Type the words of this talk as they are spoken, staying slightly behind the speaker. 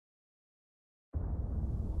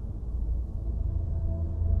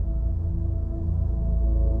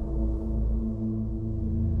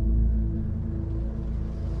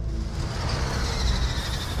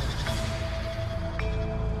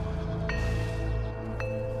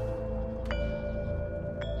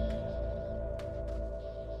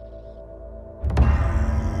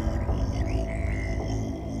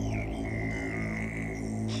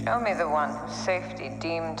Show me the one whose safety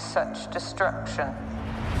deemed such destruction.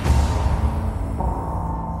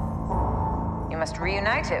 You must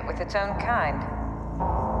reunite it with its own kind.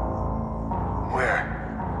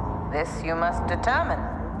 Where? This you must determine.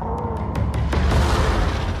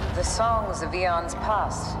 The songs of eons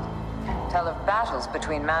past tell of battles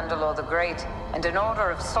between Mandalore the Great and an order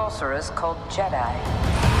of sorcerers called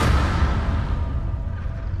Jedi.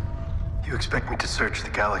 You expect me to search the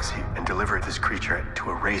galaxy and deliver this creature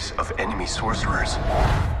to a race of enemy sorcerers?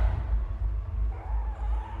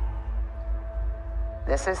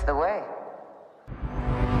 This is the way.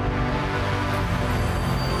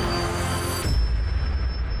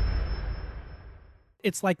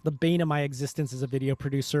 It's like the bane of my existence as a video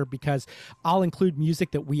producer, because I'll include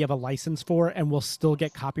music that we have a license for and we'll still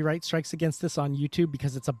get copyright strikes against this on YouTube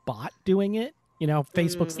because it's a bot doing it. You know,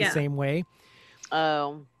 Facebook's the same way.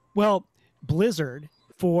 Oh. Well, Blizzard,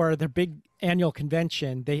 for their big annual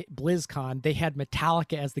convention, BlizzCon, they had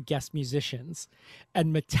Metallica as the guest musicians.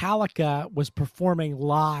 And Metallica was performing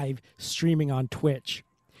live, streaming on Twitch.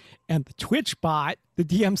 And the Twitch bot, the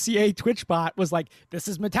DMCA Twitch bot, was like, "This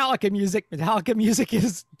is Metallica music. Metallica music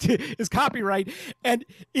is copyright." And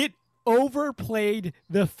it overplayed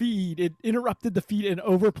the feed. It interrupted the feed and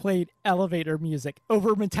overplayed elevator music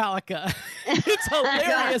over Metallica. It's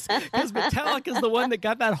hilarious because Metallica's the one that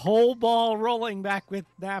got that whole ball rolling back with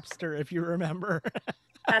Napster, if you remember.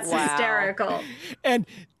 That's hysterical. And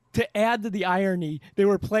to add to the irony, they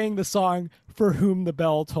were playing the song "For Whom the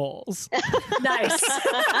Bell Tolls." Nice.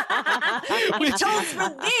 It tolls for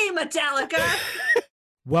thee, Metallica.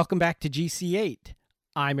 Welcome back to GC8.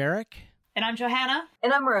 I'm Eric. And I'm Johanna.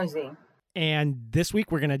 And I'm Rosie. And this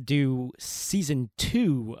week we're going to do season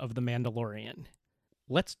 2 of The Mandalorian.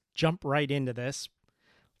 Let's jump right into this.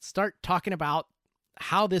 Start talking about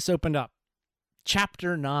how this opened up.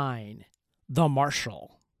 Chapter 9, The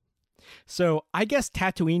Marshal. So I guess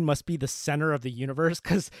Tatooine must be the center of the universe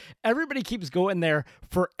because everybody keeps going there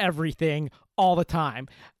for everything all the time.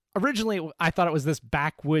 Originally, I thought it was this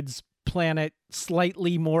backwoods planet,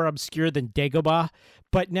 slightly more obscure than Dagobah,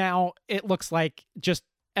 but now it looks like just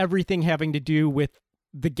everything having to do with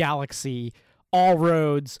the galaxy, all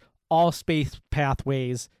roads, all space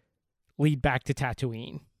pathways lead back to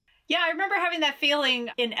Tatooine. Yeah, I remember having that feeling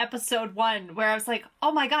in episode 1 where I was like,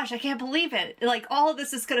 oh my gosh, I can't believe it. Like, all of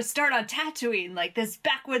this is going to start on Tatooine, like this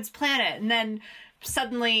backwoods planet. And then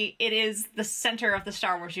suddenly it is the center of the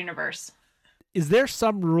Star Wars universe. Is there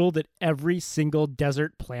some rule that every single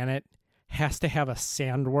desert planet has to have a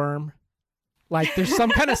sandworm? Like, there's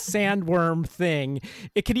some kind of sandworm thing.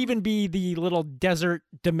 It could even be the little desert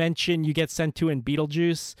dimension you get sent to in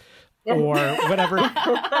Beetlejuice. Or whatever.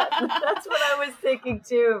 That's what I was thinking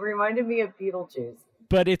too. It reminded me of Beetlejuice.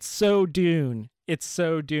 But it's so Dune. It's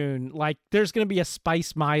so Dune. Like, there's going to be a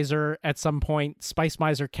Spice Miser at some point, Spice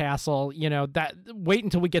Miser Castle. You know, that. Wait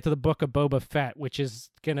until we get to the Book of Boba Fett, which is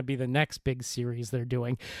going to be the next big series they're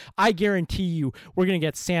doing. I guarantee you, we're going to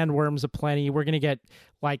get sandworms aplenty. We're going to get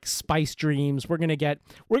like Spice Dreams. We're going to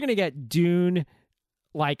get Dune.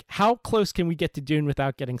 Like, how close can we get to Dune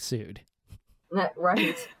without getting sued?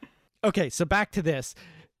 Right. Okay, so back to this.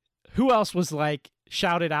 Who else was like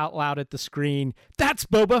shouted out loud at the screen, "That's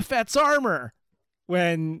Boba Fett's armor,"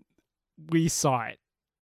 when we saw it?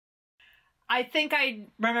 I think I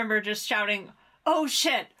remember just shouting, "Oh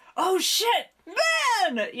shit! Oh shit!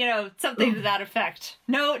 Man!" You know, something to that effect.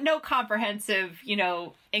 No comprehensive,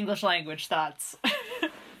 English language thoughts.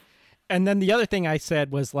 And then the other thing I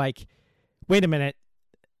said was like, wait a minute.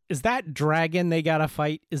 Is that dragon they gotta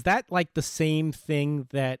fight? Is that like the same thing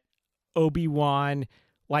that Obi-Wan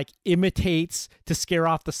like imitates to scare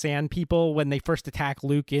off the Sand People when they first attack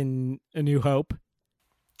Luke in A New Hope?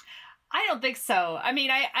 I don't think so. I mean,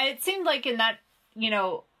 it seemed like in that,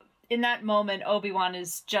 in that moment, Obi-Wan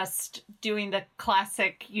is just doing the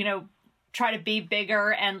classic, try to be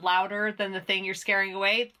bigger and louder than the thing you're scaring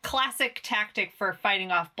away. Classic tactic for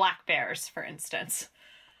fighting off black bears, for instance.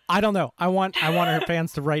 I don't know. I want our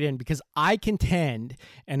fans to write in because I contend,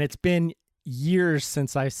 and it's been years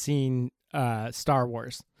since I've seen Star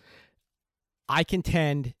Wars. I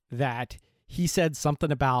contend that he said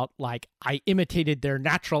something about like, I imitated their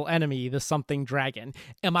natural enemy, the something dragon.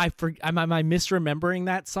 Am I misremembering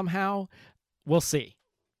that somehow? We'll see.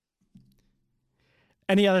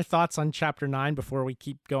 Any other thoughts on Chapter 9 before we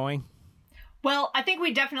keep going? Well, I think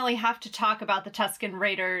we definitely have to talk about the Tusken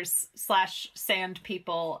Raiders / Sand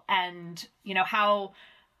People and, how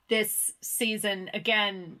this season,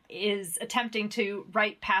 again, is attempting to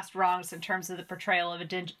right past wrongs in terms of the portrayal of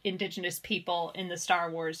indigenous people in the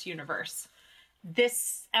Star Wars universe.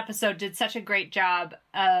 this episode did such a great job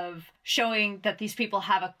of showing that these people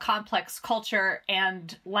have a complex culture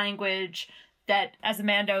and language that, as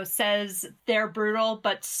Mando says, they're brutal,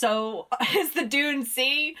 but so is the Dune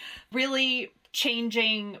Sea, really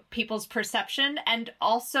changing people's perception and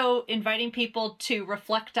also inviting people to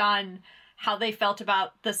reflect on how they felt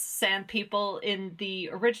about the Sand People in the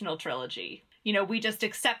original trilogy. You know, we just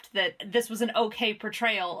accept that this was an okay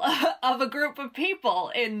portrayal of a group of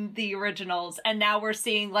people in the originals. And now we're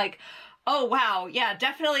seeing like, oh, wow, yeah,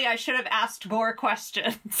 definitely I should have asked more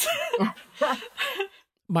questions.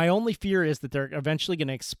 My only fear is that they're eventually going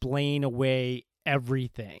to explain away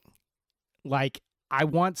everything. Like, I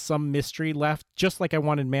want some mystery left, just like I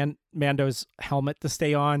wanted Mando's helmet to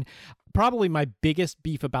stay on. Probably my biggest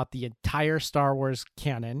beef about the entire Star Wars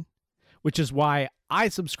canon, which is why I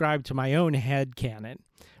subscribe to my own head canon,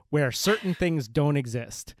 where certain things don't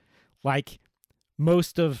exist. Like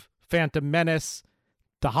most of Phantom Menace,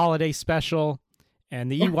 the holiday special, and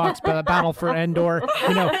the Ewoks Battle for Endor.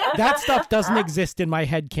 You know, that stuff doesn't exist in my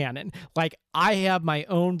head canon. Like, I have my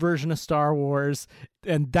own version of Star Wars,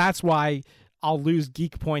 and that's why I'll lose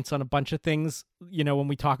geek points on a bunch of things, you know, when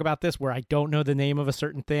we talk about this, where I don't know the name of a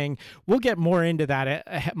certain thing. We'll get more into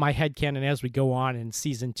that, my headcanon, as we go on in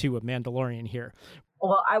season 2 of Mandalorian here.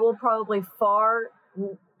 Well, I will probably far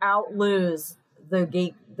outlose the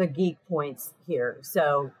geek points here,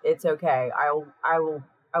 so it's okay. I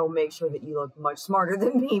will make sure that you look much smarter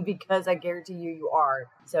than me, because I guarantee you are.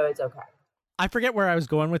 So it's okay. I forget where I was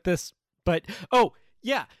going with this, but oh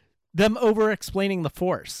yeah, them over-explaining the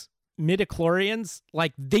Force. Midichlorians,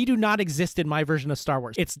 like, they do not exist in my version of Star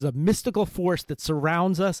Wars. It's the mystical force that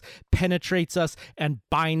surrounds us, penetrates us, and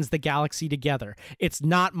binds the galaxy together. It's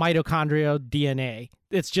not mitochondrial DNA.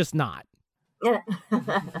 It's just not.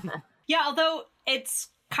 Yeah, although it's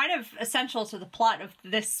kind of essential to the plot of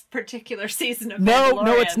this particular season of Mandalorian.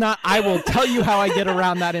 No, it's not. I will tell you how I get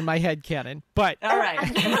around that in my headcanon. But all right.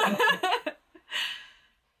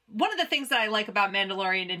 One of the things that I like about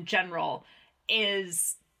Mandalorian in general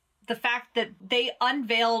is the fact that they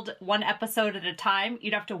unveiled one episode at a time.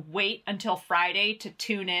 You'd have to wait until Friday to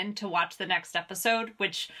tune in to watch the next episode,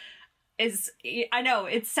 which is, I know,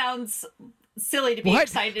 it sounds silly to be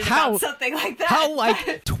excited about something like that. How,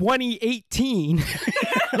 like, 2018?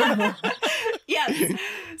 Yes.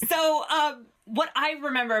 So, what I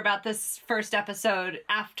remember about this first episode,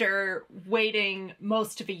 after waiting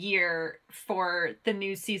most of a year for the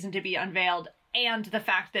new season to be unveiled, and the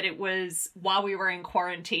fact that it was while we were in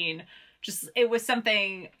quarantine, it was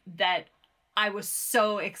something that I was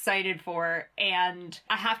so excited for, and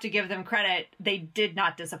I have to give them credit. They did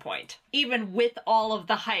not disappoint. Even with all of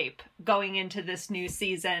the hype going into this new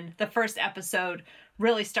season, the first episode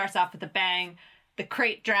really starts off with a bang. The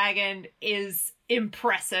Krayt Dragon is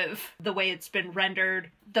impressive, the way it's been rendered.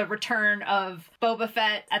 The return of Boba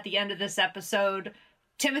Fett at the end of this episode.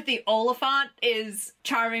 Timothy Olyphant is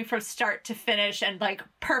charming from start to finish and, like,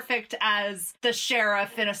 perfect as the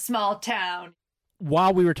sheriff in a small town.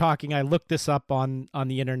 While we were talking, I looked this up on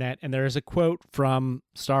the internet, and there is a quote from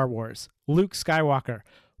Star Wars. Luke Skywalker,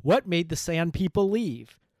 "What made the Sand People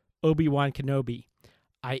leave?" Obi-Wan Kenobi,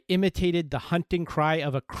 "I imitated the hunting cry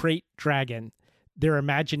of a Krayt Dragon. Their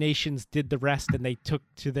imaginations did the rest, and they took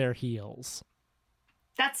to their heels."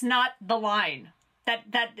 That's not the line.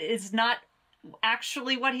 That is not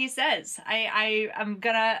actually what he says. I'm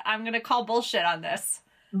gonna call bullshit on this.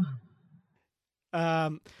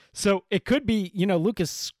 So it could be, you know, Luke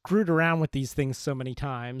has screwed around with these things so many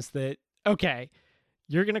times that, okay,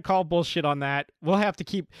 you're gonna call bullshit on that. We'll have to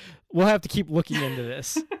keep looking into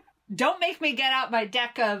this. Don't make me get out my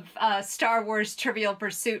deck of Star Wars Trivial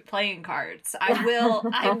Pursuit playing cards. I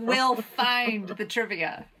will find the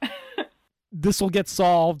trivia. This will get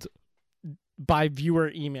solved by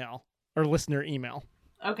viewer email or listener email.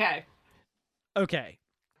 Okay.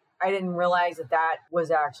 I didn't realize that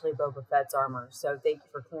was actually Boba Fett's armor, so thank you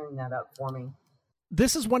for clearing that up for me.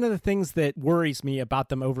 This is one of the things that worries me about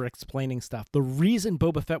them over-explaining stuff. The reason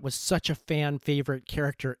Boba Fett was such a fan favorite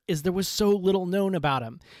character is there was so little known about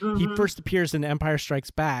him. Mm-hmm. He first appears in Empire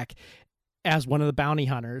Strikes Back as one of the bounty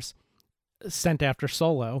hunters sent after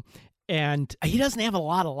Solo, and he doesn't have a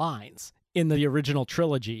lot of lines in the original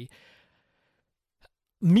trilogy.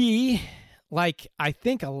 Like, I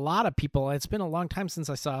think a lot of people, it's been a long time since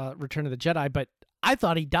I saw Return of the Jedi, but I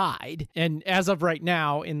thought he died. And as of right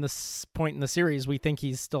now, in this point in the series, we think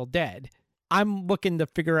he's still dead. I'm looking to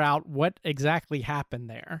figure out what exactly happened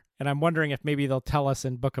there. And I'm wondering if maybe they'll tell us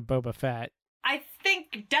in Book of Boba Fett. I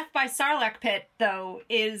think death by by Sarlacc pit, though,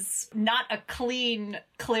 is not a clean,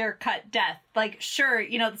 clear-cut death. Like, sure,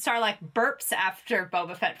 the Sarlacc burps after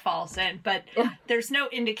Boba Fett falls in, but there's no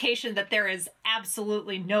indication that there is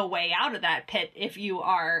absolutely no way out of that pit if you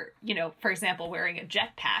are, for example, wearing a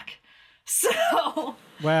jetpack. So...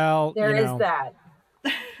 Well, there is that.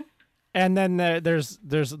 And then there's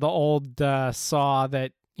the old saw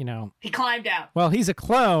that, he climbed out. Well, he's a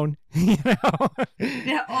clone,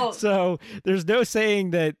 Yeah. Oh. So there's no saying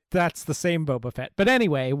that that's the same Boba Fett. But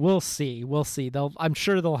anyway, we'll see. I'm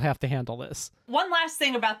sure they'll have to handle this. One last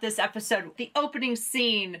thing about this episode, the opening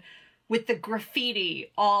scene with the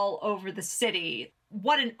graffiti all over the city.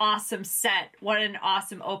 What an awesome set. What an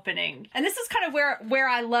awesome opening. And this is kind of where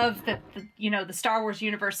I love that, the Star Wars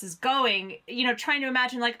universe is going, trying to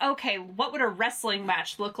imagine like, okay, what would a wrestling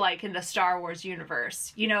match look like in the Star Wars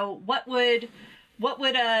universe? What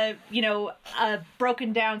would a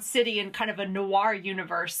broken down city in kind of a noir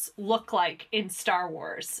universe look like in Star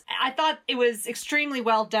Wars? I thought it was extremely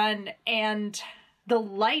well done, and the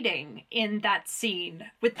lighting in that scene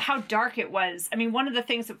with how dark it was. I mean, one of the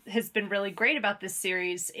things that has been really great about this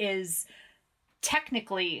series is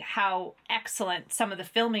technically how excellent some of the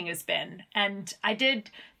filming has been. And I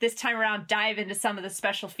did this time around dive into some of the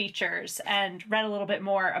special features and read a little bit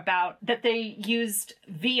more about that they used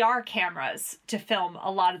VR cameras to film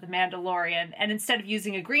a lot of The Mandalorian. And instead of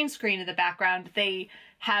using a green screen in the background, they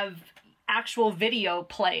have actual video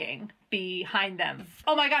playing behind them.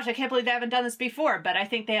 Oh my gosh, I can't believe they haven't done this before, but I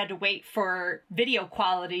think they had to wait for video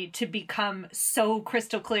quality to become so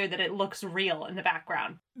crystal clear that it looks real in the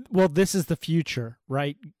background. Well, this is the future,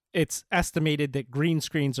 right? It's estimated that green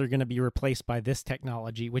screens are going to be replaced by this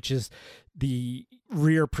technology, which is the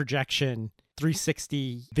rear projection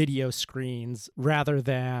 360 video screens rather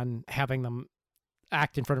than having them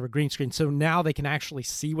act in front of a green screen. So now they can actually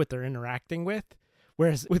see what they're interacting with.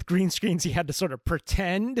 Whereas with green screens, you had to sort of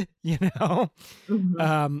pretend,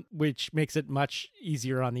 which makes it much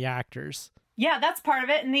easier on the actors. Yeah, that's part of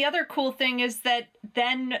it. And the other cool thing is that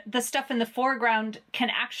then the stuff in the foreground can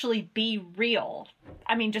actually be real.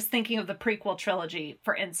 I mean, just thinking of the prequel trilogy,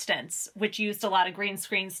 for instance, which used a lot of green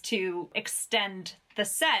screens to extend the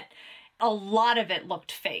set, a lot of it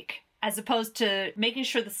looked fake, as opposed to making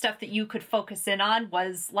sure the stuff that you could focus in on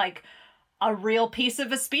was like a real piece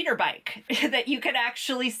of a speeder bike that you could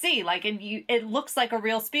actually see. Like, and it looks like a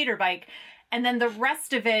real speeder bike. And then the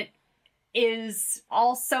rest of it is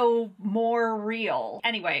also more real.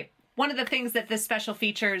 Anyway, one of the things that the special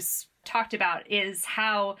features talked about is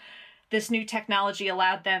how this new technology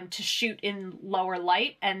allowed them to shoot in lower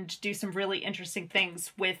light and do some really interesting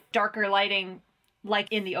things with darker lighting, like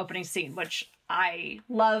in the opening scene, which I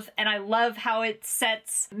love. And I love how it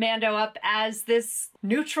sets Mando up as this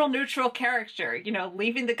neutral character.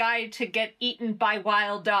 Leaving the guy to get eaten by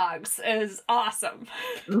wild dogs is awesome.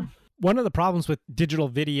 One of the problems with digital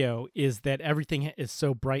video is that everything is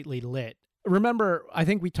so brightly lit. Remember, I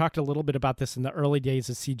think we talked a little bit about this in the early days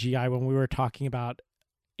of CGI when we were talking about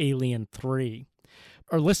Alien 3.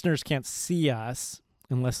 Our listeners can't see us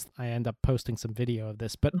unless I end up posting some video of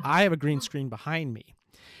this, but I have a green screen behind me.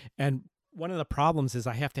 And one of the problems is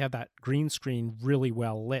I have to have that green screen really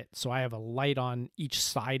well lit. So I have a light on each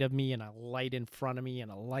side of me and a light in front of me and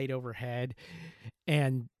a light overhead.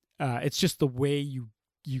 And it's just the way you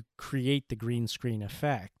create the green screen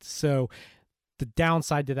effect. So the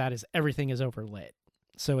downside to that is everything is overlit.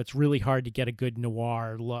 So it's really hard to get a good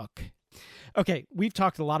noir look. Okay, we've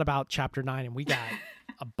talked a lot about Chapter 9, and we got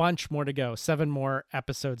a bunch more to go, 7 more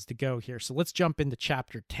episodes to go here. So let's jump into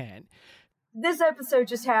Chapter 10. This episode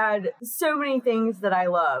just had so many things that I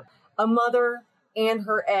love. A mother and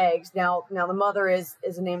her eggs. Now the mother is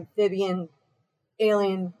an amphibian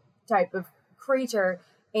alien type of creature,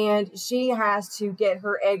 and she has to get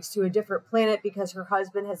her eggs to a different planet because her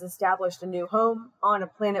husband has established a new home on a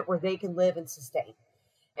planet where they can live and sustain.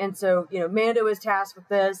 And so, Mando is tasked with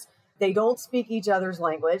this. They don't speak each other's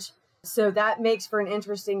language. So that makes for an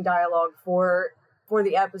interesting dialogue for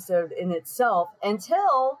the episode in itself,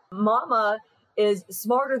 until Mama is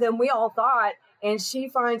smarter than we all thought, and she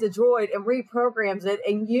finds a droid and reprograms it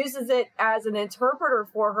and uses it as an interpreter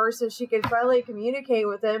for her so she can finally communicate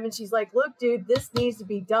with him. And she's like, look, dude, this needs to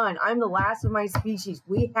be done. I'm the last of my species.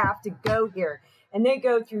 We have to go here. And they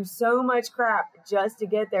go through so much crap just to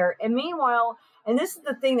get there. And meanwhile, and this is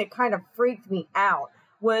the thing that kind of freaked me out,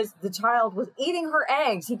 was the child was eating her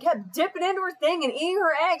eggs. He kept dipping into her thing and eating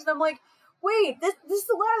her eggs. And I'm like, wait, this is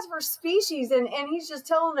the last of our species, and he's just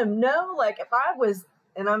telling him no. Like, if I was,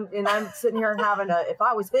 and I'm sitting here having if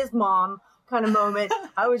I was his mom kind of moment.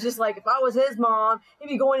 I was just like, if I was his mom, he'd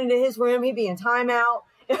be going into his room, he'd be in timeout,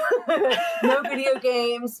 No video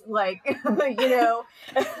games, like, you know.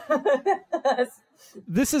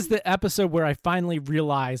 This is the episode where I finally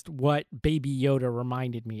realized what Baby Yoda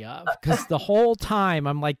reminded me of. Because the whole time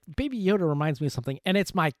I'm like, Baby Yoda reminds me of something, and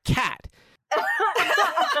it's my cat.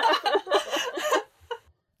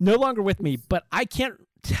 No longer with me, but I can't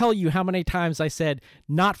tell you how many times I said,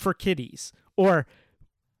 not for kitties, or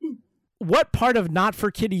what part of not for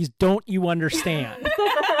kitties don't you understand?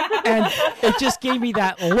 And it just gave me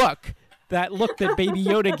that look that Baby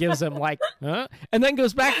Yoda gives him, like, huh? And then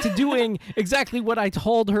goes back to doing exactly what I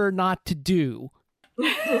told her not to do.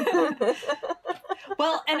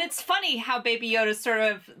 Well, and it's funny how Baby Yoda sort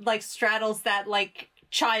of like straddles that like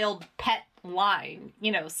child pet line,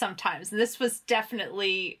 you know, sometimes. And this was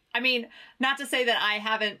definitely, I mean, not to say that I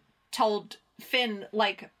haven't told Finn,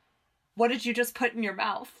 like, what did you just put in your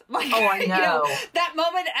mouth? Like, oh, I know. You know, that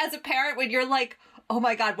moment as a parent when you're like, oh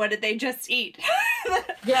my God, what did they just eat?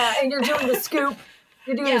 Yeah, and you're doing the scoop.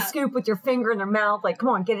 You're doing the scoop with your finger in their mouth. Like, come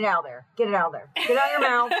on, get it out there. Get it out there. Get it out of your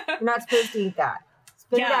mouth. You're not supposed to eat that.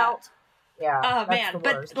 Spit it out. Yeah. Oh man,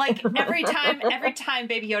 but like every time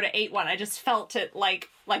Baby Yoda ate one, I just felt it like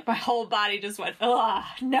my whole body just went, ugh,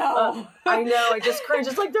 no. I know, I just cringe.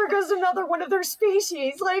 It's like, there goes another one of their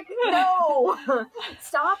species. Like, no,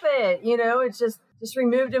 stop it. You know, it's just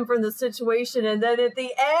removed him from the situation, and then at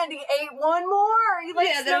the end he ate one more. He like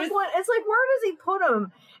snuck one. It's like, where does he put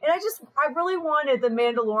him? And I really wanted the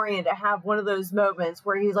Mandalorian to have one of those moments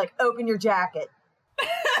where he's like, open your jacket.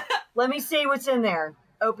 Let me see what's in there.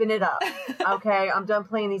 Open it up. Okay, I'm done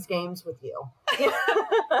playing these games with you.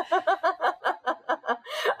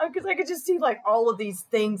 Because I could just see like all of these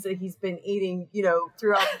things that he's been eating, you know,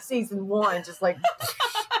 throughout season 1, just like,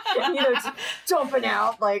 you know, just jumping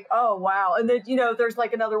out like, oh wow. And then, you know, there's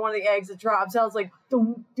like another one of the eggs that drops. I was like,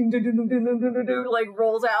 doom, doom, doom, doom, doom, doom, doom, doom, like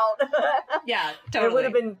rolls out. Yeah, totally. It would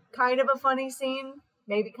have been kind of a funny scene,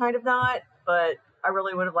 maybe kind of not, but I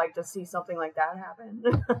really would have liked to see something like that happen.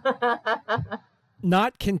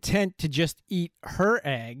 Not content to just eat her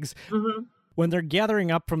eggs, when they're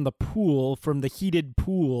gathering up from the pool, from the heated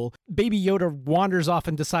pool, Baby Yoda wanders off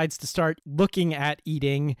and decides to start looking at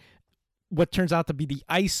eating what turns out to be the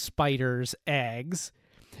ice spider's eggs.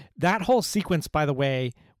 That whole sequence, by the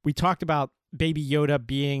way, we talked about Baby Yoda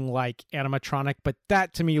being like animatronic, but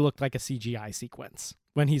that to me looked like a CGI sequence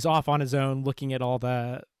when he's off on his own looking at all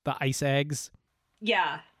the ice eggs.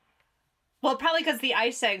 Yeah. Well, probably because the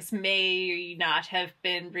ice eggs may not have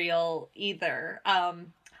been real either.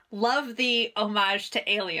 Love the homage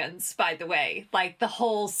to Aliens, by the way. Like, the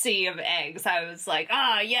whole sea of eggs. I was like,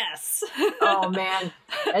 yes. Oh, man.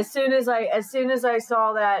 As soon as I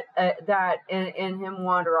saw that and him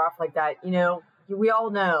wander off like that, you know, we all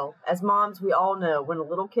know, as moms, we all know when a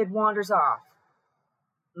little kid wanders off,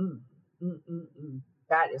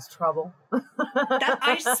 that is trouble. That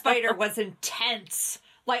ice spider was intense.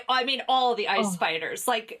 Like, I mean, all the ice spiders.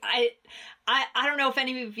 Like, I don't know if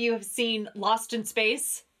any of you have seen Lost in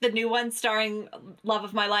Space, the new one starring love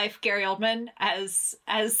of my life, Gary Oldman, as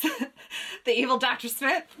the evil Dr.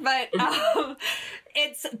 Smith. But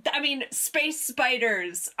space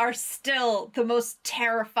spiders are still the most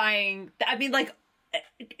terrifying. I mean, like,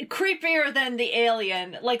 creepier than the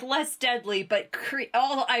alien, like less deadly, but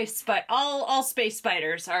all space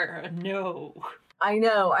spiders are no. I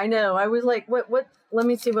know. I was like, what? Let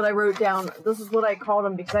me see what I wrote down. This is what I called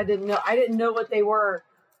them because I didn't know what they were.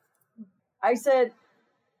 I said,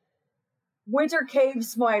 winter cave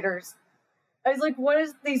spiders. I was like, what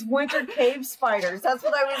is these winter cave spiders? That's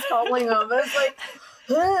what I was calling them. I was like,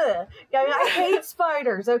 ugh. Yeah, I hate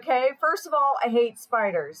spiders, okay? First of all, I hate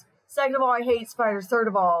spiders. Second of all, I hate spiders. Third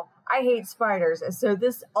of all, I hate spiders. And so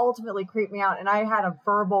this ultimately creeped me out. And I had a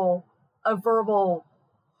verbal,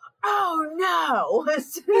 oh no,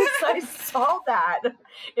 as soon as I saw that.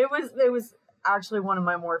 It was actually one of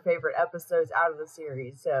my more favorite episodes out of the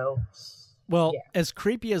series. So, well, as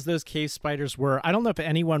creepy as those cave spiders were, I don't know if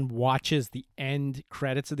anyone watches the end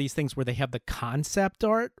credits of these things where they have the concept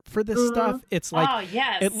art for this stuff. It's like, oh,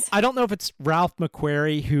 yes. I don't know if it's Ralph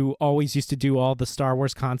McQuarrie who always used to do all the Star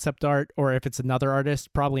Wars concept art, or if it's another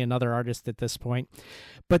artist, probably another artist at this point.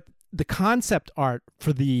 But the concept art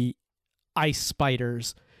for the ice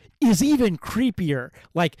spiders is even creepier.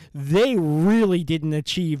 Like, they really didn't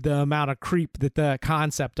achieve the amount of creep that the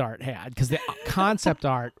concept art had, because the concept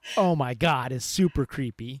art, oh my God, is super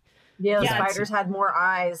creepy. Yeah, the spiders had more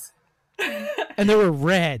eyes. And they were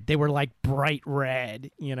red. They were like bright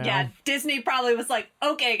red, you know? Yeah, Disney probably was like,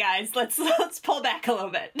 okay, guys, let's pull back a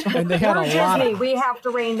little bit. And they had We're a lot Disney. of... We have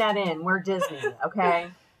to rein that in. We're Disney, okay?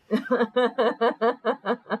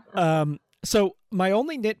 So my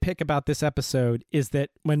only nitpick about this episode is that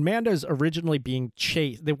when Mando's originally being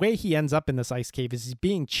chased, the way he ends up in this ice cave is he's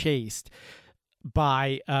being chased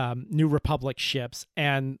by New Republic ships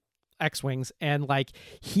and X-Wings, and like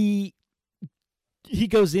he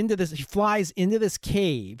goes into this, he flies into this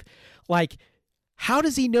cave. Like, how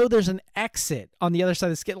does he know there's an exit on the other side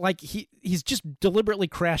of this cave? Like he's just deliberately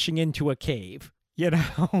crashing into a cave, you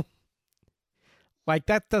know? Like,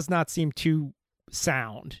 that does not seem too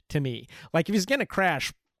sound to me. Like, if he's gonna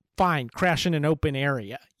crash, fine, crash in an open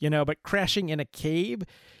area, you know, but crashing in a cave,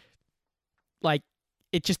 like,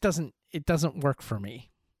 it doesn't work for me.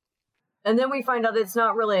 And then we find out it's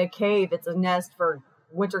not really a cave, it's a nest for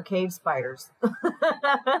winter cave spiders.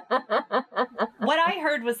 What I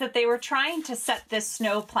heard was that they were trying to set this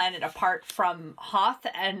snow planet apart from Hoth,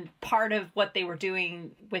 and part of what they were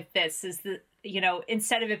doing with this is that, you know,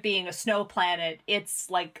 instead of it being a snow planet, it's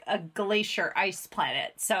like a glacier ice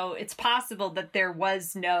planet. So it's possible that there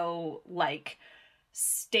was no, like,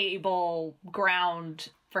 stable ground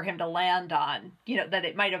for him to land on, you know, that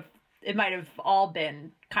it might have all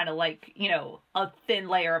been kind of like, you know, a thin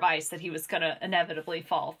layer of ice that he was going to inevitably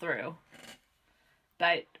fall through.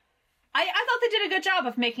 But I thought they did a good job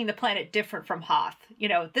of making the planet different from Hoth. You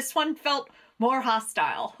know, this one felt more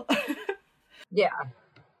hostile. Yeah,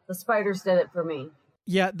 the spiders did it for me.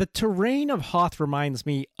 Yeah, the terrain of Hoth reminds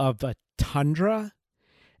me of a tundra,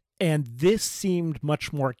 and this seemed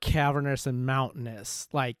much more cavernous and mountainous,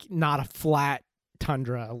 like not a flat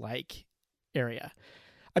tundra-like area.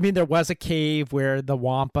 I mean, there was a cave where the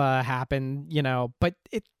Wampa happened, you know, but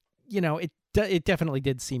it definitely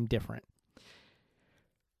did seem different.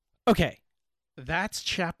 Okay, that's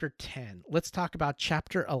chapter 10. Let's talk about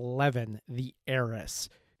chapter 11, The Heiress.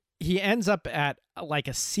 He ends up at like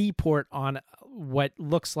a seaport on what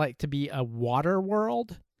looks like to be a water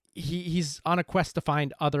world. He's on a quest to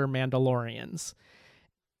find other Mandalorians.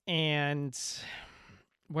 And,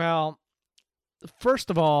 well,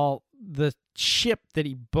 first of all, the ship that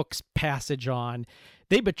he books passage on,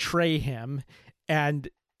 they betray him and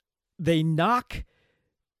they knock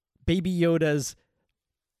Baby Yoda's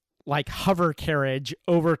like hover carriage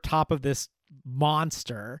over top of this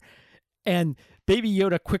monster, and Baby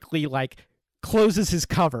Yoda quickly like closes his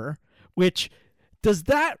cover, which did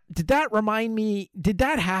that remind me, did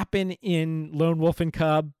that happen in Lone Wolf and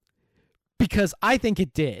Cub? Because I think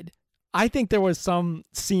it did. I think there was some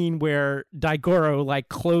scene where Daigoro like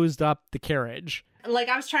closed up the carriage. Like,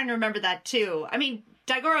 I was trying to remember that too. I mean,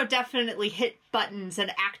 Daigoro definitely hit buttons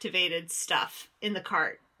and activated stuff in the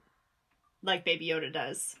cart, like Baby Yoda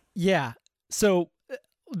does. Yeah. So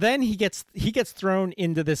then he gets thrown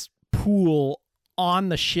into this pool on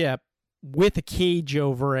the ship with a cage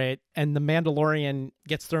over it, and the Mandalorian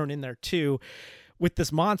gets thrown in there too with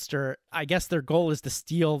this monster. I guess their goal is to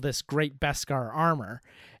steal this great Beskar armor.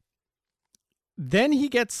 Then he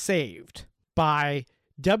gets saved by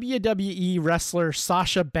WWE wrestler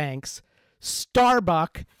Sasha Banks,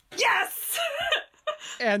 Starbuck. Yes!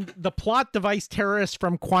 And the plot device terrorist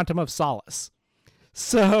from Quantum of Solace.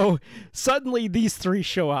 So suddenly these three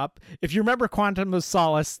show up. If you remember Quantum of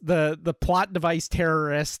Solace, the plot device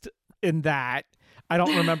terrorist in that, I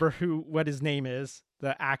don't remember what his name is,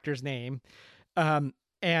 the actor's name. And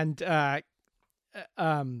Katie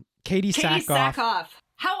Sackhoff.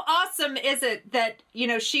 How awesome is it that, you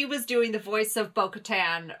know, she was doing the voice of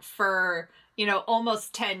Bo-Katan for, you know,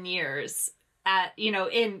 almost 10 years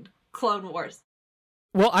in Clone Wars.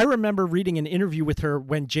 Well, I remember reading an interview with her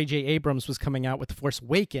when J.J. Abrams was coming out with The Force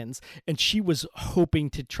Awakens, and she was hoping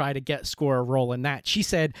to try to score a role in that. She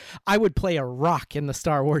said, I would play a rock in the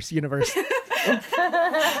Star Wars universe.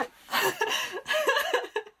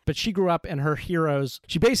 But she grew up, and her heroes,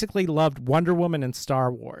 she basically loved Wonder Woman and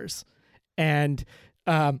Star Wars. And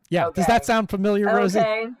okay. Does that sound familiar, Rosie?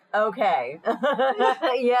 Okay.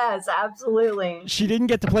 Yes, absolutely. She didn't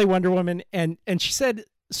get to play Wonder Woman, and she said,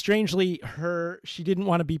 strangely, she didn't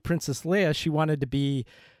want to be Princess Leia. She wanted to be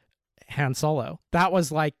Han Solo. That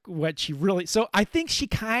was like what she really... So I think she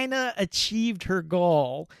kind of achieved her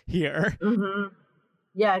goal here. Mm-hmm.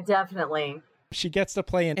 Yeah, definitely. She gets to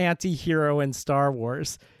play an anti-hero in Star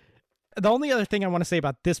Wars. The only other thing I want to say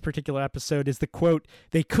about this particular episode is the quote,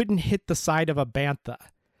 "They couldn't hit the side of a bantha."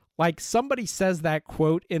 Like, somebody says that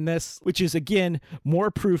quote in this, which is, again,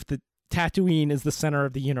 more proof that Tatooine is the center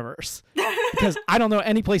of the universe. Because I don't know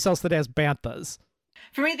any place else that has banthas.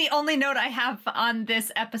 For me, the only note I have on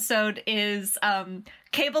this episode is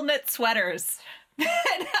cable knit sweaters. the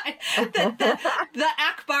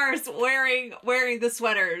Akbars wearing the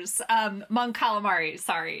sweaters. Mon Calamari,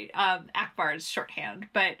 sorry. Akbar's shorthand.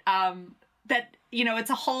 But that, you know, it's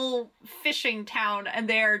a whole fishing town and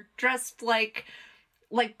they're dressed like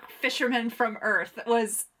fishermen from Earth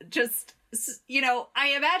was just, you know, I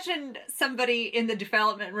imagined somebody in the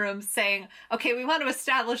development room saying, okay, we want to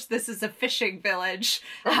establish this as a fishing village.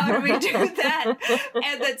 How do we do that?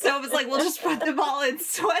 And then so it was like, we'll just put them all in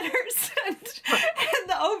sweaters and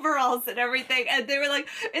the overalls and everything. And they were like,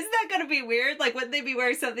 isn't that going to be weird? Like, wouldn't they be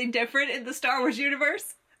wearing something different in the Star Wars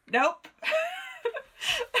universe? Nope.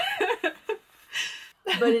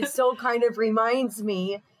 But it still kind of reminds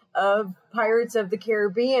me of Pirates of the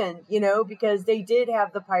Caribbean, you know, because they did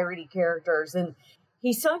have the piratey characters, and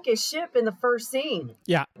he sunk his ship in the first scene.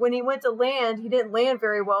 Yeah. When he went to land, he didn't land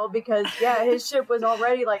very well because, yeah, his ship was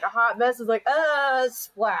already like a hot mess. It was like,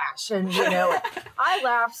 splash. And, you know, I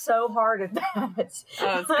laughed so hard at that. Oh, it's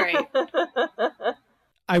great.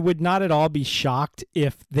 I would not at all be shocked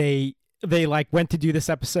if they like went to do this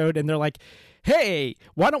episode and they're like, hey,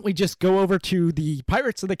 why don't we just go over to the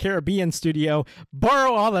Pirates of the Caribbean studio,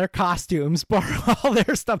 borrow all their costumes, borrow all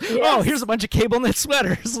their stuff. Yes. Oh, here's a bunch of cable knit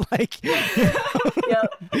sweaters. Like, you know.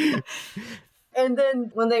 Yep. And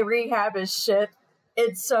then when they rehab his ship,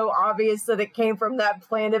 it's so obvious that it came from that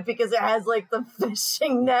planet because it has like the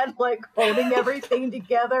fishing net like holding everything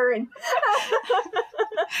together. And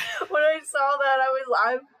when I saw that,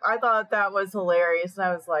 I thought that was hilarious, and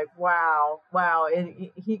I was like, wow. And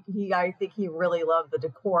I think he really loved the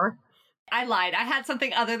decor. I lied. I had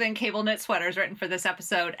something other than cable knit sweaters written for this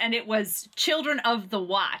episode, and it was Children of the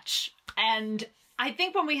Watch. And I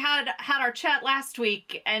think when we had our chat last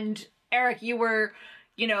week, and Eric, you were,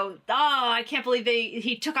 you know, I can't believe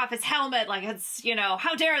he took off his helmet. Like, it's, you know,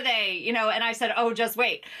 how dare they, you know? And I said, oh, just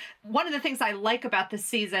wait. One of the things I like about this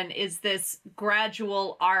season is this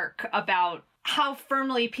gradual arc about how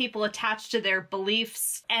firmly people attach to their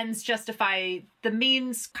beliefs, ends justify the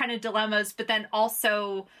means kind of dilemmas, but then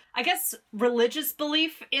also, I guess, religious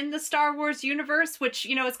belief in the Star Wars universe, which,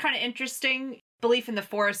 you know, is kind of interesting. Belief in the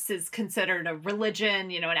Force is considered a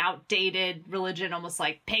religion, you know, an outdated religion, almost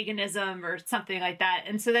like paganism or something like that.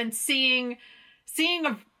 And so then seeing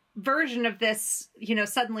a version of this, you know,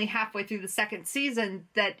 suddenly halfway through the second season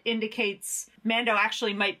that indicates Mando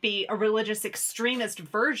actually might be a religious extremist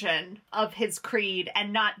version of his creed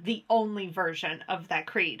and not the only version of that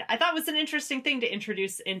creed. I thought was an interesting thing to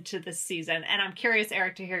introduce into this season. And I'm curious,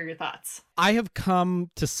 Eric, to hear your thoughts. I have come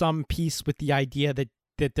to some peace with the idea that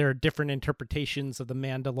there are different interpretations of the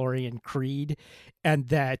Mandalorian creed, and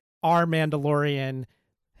that our Mandalorian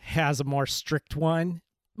has a more strict one.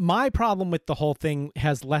 My problem with the whole thing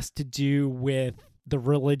has less to do with the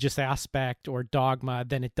religious aspect or dogma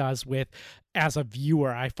than it does with, as a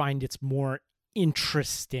viewer, I find it's more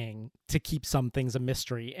interesting to keep some things a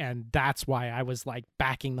mystery, and that's why I was like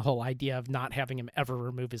backing the whole idea of not having him ever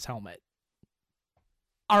remove his helmet.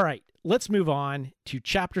 All right, let's move on to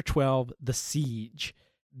Chapter 12, The Siege.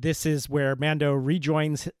 This is where Mando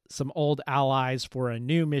rejoins some old allies for a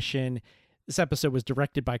new mission. This episode was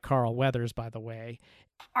directed by Carl Weathers, by the way.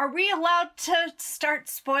 Are we allowed to start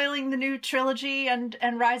spoiling the new trilogy and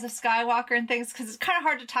Rise of Skywalker and things? Because it's kind of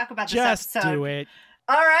hard to talk about this episode. Just do it.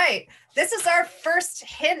 All right. This is our first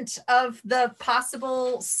hint of the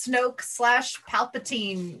possible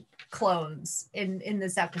Snoke/Palpatine clones in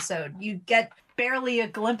this episode. You get barely a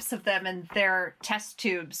glimpse of them in their test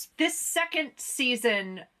tubes. This second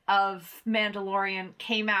season of Mandalorian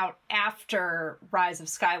came out after Rise of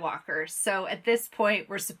Skywalker. So at this point,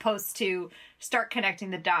 we're supposed to start connecting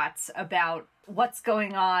the dots about what's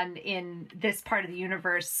going on in this part of the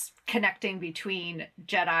universe, connecting between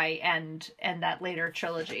Jedi and that later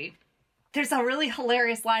trilogy. There's a really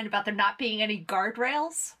hilarious line about there not being any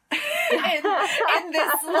guardrails in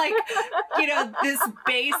this, like, you know, this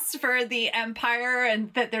base for the Empire,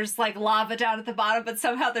 and that there's like lava down at the bottom, but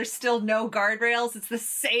somehow there's still no guardrails. It's the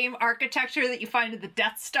same architecture that you find in the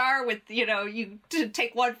Death Star with, you know, you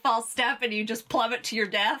take one false step and you just plummet to your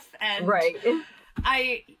death. And right.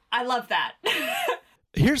 I love that.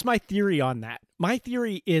 Here's my theory on that. My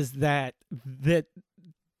theory is that the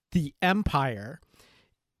Empire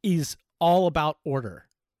is all about order.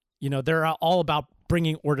 You know, they're all about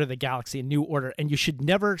bringing order to the galaxy, a new order, and you should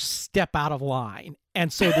never step out of line.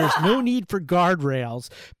 And so there's no need for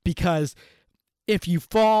guardrails, because if you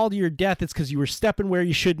fall to your death, it's because you were stepping where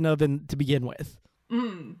you shouldn't have to begin with.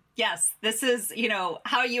 Yes, this is, you know,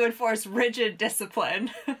 how you enforce rigid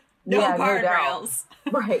discipline. No guardrails.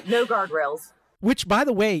 No right, no guardrails. Which, by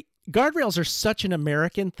the way, guardrails are such an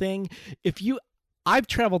American thing. I've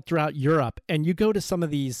traveled throughout Europe, and you go to some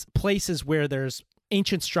of these places where there's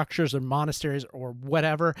ancient structures or monasteries or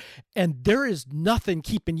whatever, and there is nothing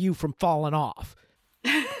keeping you from falling off.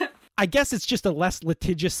 I guess it's just a less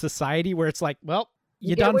litigious society where it's like, well,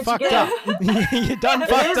 you get done what you fucked get. up. You done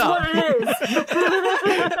fucked up. It is what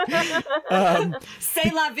it is.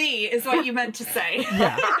 C'est la vie is what you meant to say.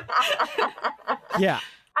 Yeah. Yeah.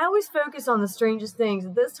 I always focus on the strangest things.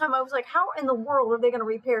 This time I was like, how in the world are they going to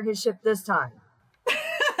repair his ship this time?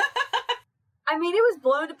 I mean, it was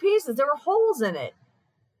blown to pieces. There were holes in it.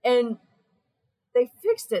 And they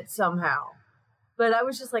fixed it somehow. But I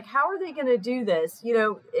was just like, how are they going to do this? You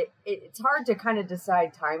know, it's hard to kind of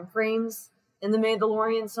decide time frames in The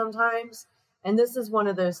Mandalorian sometimes. And this is one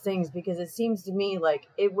of those things because it seems to me like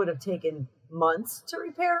it would have taken months to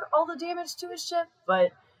repair all the damage to his ship.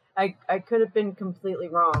 But I could have been completely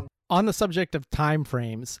wrong. On the subject of time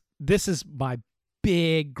frames, this is my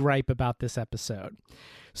big gripe about this episode.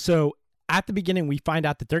 So at the beginning, we find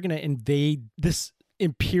out that they're going to invade this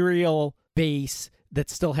Imperial base that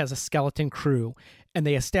still has a skeleton crew, and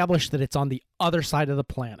they establish that it's on the other side of the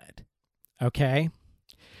planet. Okay?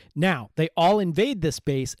 Now, they all invade this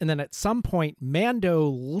base, and then at some point, Mando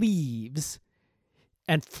leaves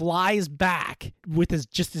and flies back with his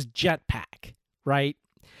jetpack, right?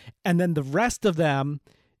 And then the rest of them,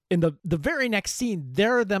 in the very next scene,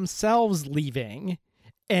 they're themselves leaving,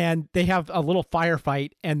 and they have a little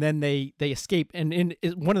firefight, and then they escape. And in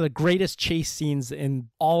one of the greatest chase scenes in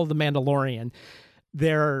all of The Mandalorian,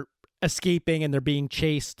 they're escaping and they're being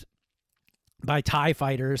chased by TIE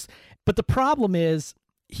fighters. But the problem is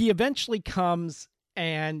he eventually comes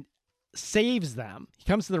and saves them. He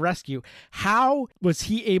comes to the rescue. How was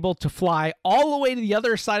he able to fly all the way to the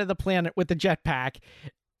other side of the planet with the jetpack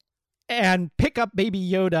and pick up Baby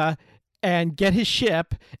Yoda and get his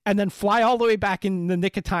ship and then fly all the way back in the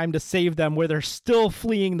nick of time to save them where they're still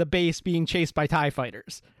fleeing the base being chased by TIE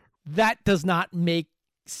fighters? That does not make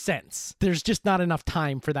sense. There's just not enough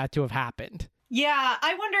time for that to have happened. Yeah,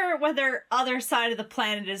 I wonder whether other side of the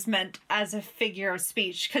planet is meant as a figure of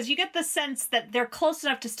speech, because you get the sense that they're close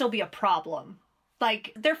enough to still be a problem.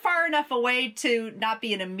 Like, they're far enough away to not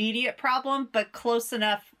be an immediate problem, but close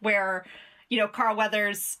enough where, you know, Carl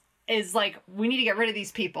Weathers is like, we need to get rid of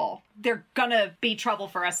these people. They're gonna be trouble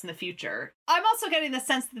for us in the future. I'm also getting the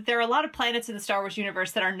sense that there are a lot of planets in the Star Wars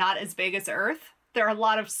universe that are not as big as Earth. There are a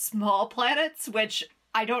lot of small planets, which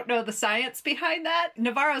I don't know the science behind that.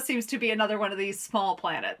 Navarro seems to be another one of these small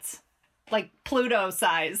planets, like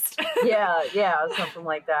Pluto-sized. Yeah, something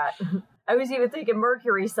like that. I was even thinking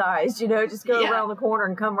Mercury-sized, you know, just go around the corner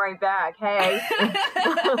and come right back. Hey.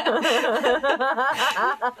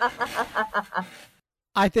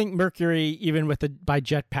 I think Mercury, even by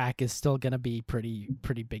jetpack, is still going to be pretty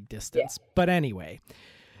big distance. Yeah. But anyway,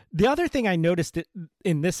 the other thing I noticed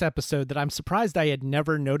in this episode that I'm surprised I had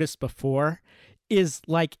never noticed before is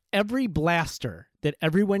like every blaster that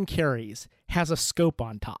everyone carries has a scope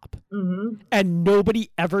on top. Mm-hmm. And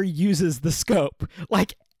nobody ever uses the scope.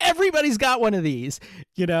 Like everybody's got one of these.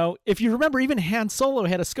 You know, if you remember, even Han Solo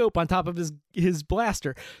had a scope on top of his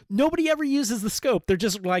blaster. Nobody ever uses the scope. They're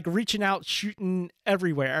just like reaching out, shooting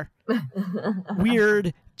everywhere.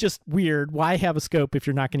 Weird, just weird. Why have a scope if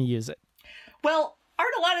you're not going to use it? Well,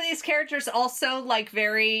 aren't a lot of these characters also like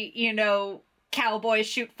very, you know, cowboy,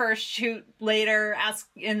 shoot first, shoot later, ask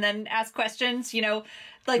questions, you know?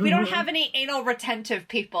 Like, we don't have any anal retentive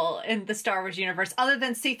people in the Star Wars universe other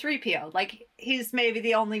than C-3PO. Like, he's maybe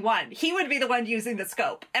the only one. He would be the one using the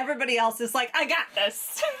scope. Everybody else is like, I got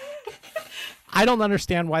this. I don't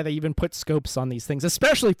understand why they even put scopes on these things,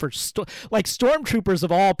 especially for like stormtroopers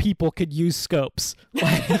of all people could use scopes.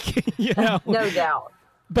 Like, you know, no doubt.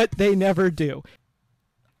 But they never do.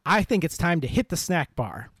 I think it's time to hit the snack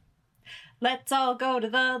bar. Let's all go to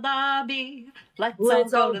the lobby. Let's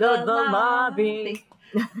all go to the lobby.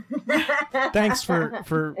 Thanks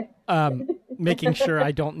for making sure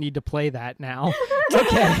I don't need to play that now.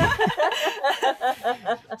 Okay.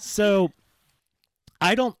 So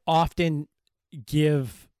I don't often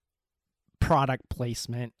give product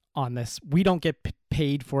placement on this. We don't get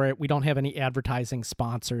paid for it. We don't have any advertising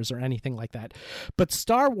sponsors or anything like that. But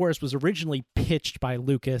Star Wars was originally pitched by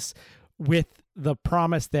Lucas with the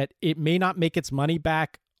promise that it may not make its money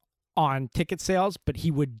back on ticket sales, but he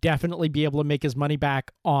would definitely be able to make his money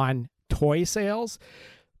back on toy sales.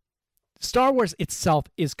 Star Wars itself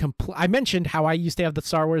is complete. I mentioned how I used to have the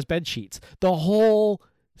Star Wars bed sheets. The whole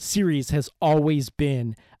series has always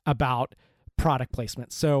been about product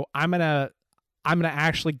placement. So I'm gonna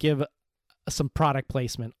actually give some product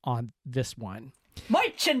placement on this one.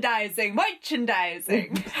 Merchandising.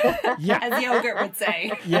 Yeah. As Yogurt would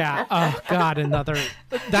say. Yeah. Oh, God,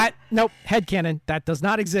 nope, headcanon. That does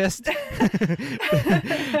not exist.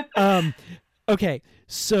 Okay,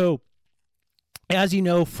 so as you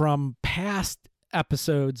know from past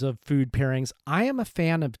episodes of food pairings, I am a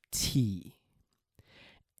fan of tea.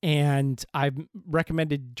 And I've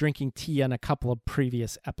recommended drinking tea on a couple of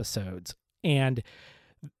previous episodes. And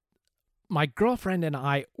my girlfriend and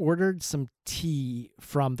I ordered some tea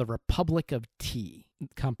from the Republic of Tea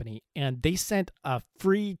company, and they sent a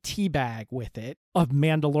free tea bag with it of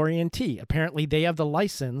Mandalorian tea. Apparently, they have the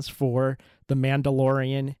license for the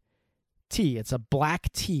Mandalorian tea. It's a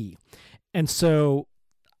black tea. And so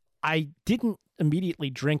I didn't immediately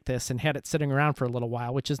drink this and had it sitting around for a little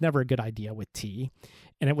while, which is never a good idea with tea.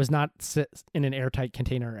 And it was not in an airtight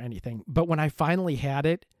container or anything. But when I finally had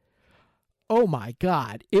it, oh my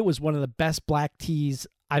God, it was one of the best black teas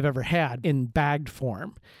I've ever had in bagged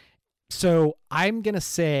form. So I'm going to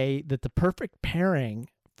say that the perfect pairing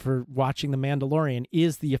for watching The Mandalorian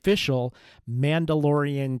is the official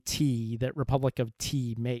Mandalorian tea that Republic of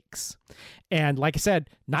Tea makes. And like I said,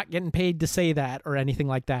 not getting paid to say that or anything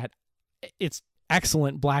like that. It's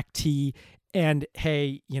excellent black tea. And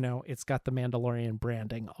hey, you know, it's got the Mandalorian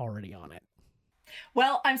branding already on it.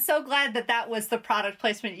 Well, I'm so glad that that was the product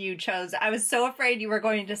placement you chose. I was so afraid you were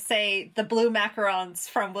going to say the blue macarons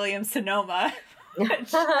from Williams-Sonoma.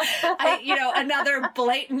 Another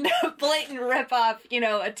blatant ripoff,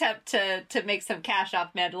 attempt to make some cash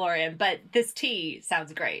off Mandalorian. But this tea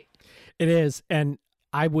sounds great. It is. And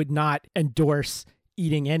I would not endorse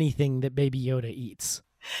eating anything that Baby Yoda eats.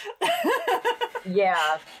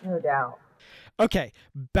 Yeah, no doubt. Okay,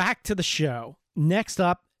 back to the show. Next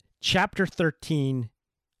up, Chapter 13,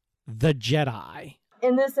 The Jedi.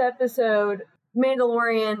 In this episode,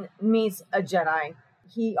 Mandalorian meets a Jedi.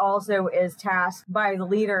 He also is tasked by the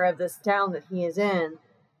leader of this town that he is in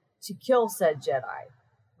to kill said Jedi.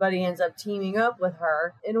 But he ends up teaming up with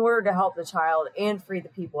her in order to help the child and free the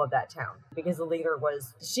people of that town. Because the leader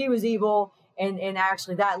was evil, and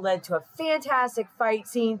actually that led to a fantastic fight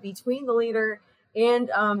scene between the leader and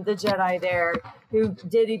the Jedi there, who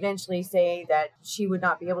did eventually say that she would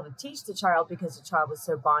not be able to teach the child because the child was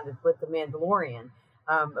so bonded with the Mandalorian.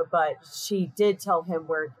 But she did tell him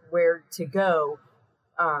where to go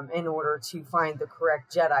in order to find the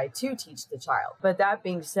correct Jedi to teach the child. But that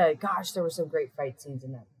being said, gosh, there were some great fight scenes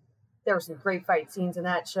in that. There were some great fight scenes in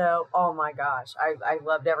that show. Oh my gosh, I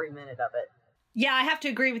loved every minute of it. Yeah, I have to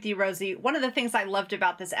agree with you, Rosie. One of the things I loved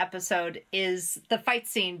about this episode is the fight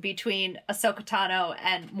scene between Ahsoka Tano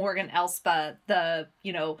and Morgan Elspa, the,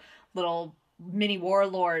 little mini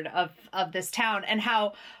warlord of this town, and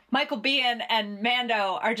how Michael Biehn and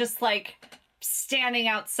Mando are just like standing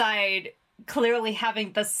outside, clearly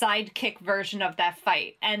having the sidekick version of that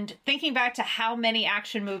fight. And thinking back to how many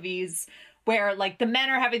action movies where like the men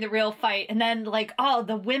are having the real fight and then like, oh,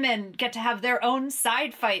 the women get to have their own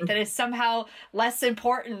side fight that is somehow less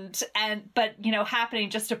important but happening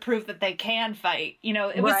just to prove that they can fight.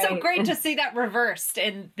 It was so great to see that reversed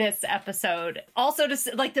in this epised. Also to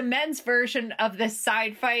see, like, the men's version of this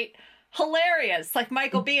side fight, hilarious. Like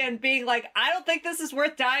Michael Biehn being like, I don't think this is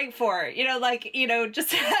worth dying for.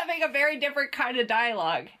 Just having a very different kind of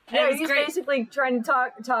dialogue. Yeah, he's basically trying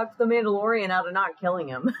to talk the Mandalorian out of not killing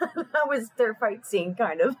him. That was their fight scene,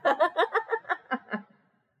 kind of.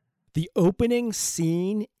 The opening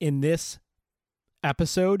scene in this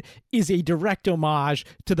episode is a direct homage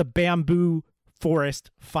to the bamboo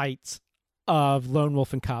forest fights of Lone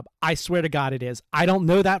Wolf and Cub. I swear to God it is. I don't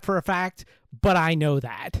know that for a fact, but I know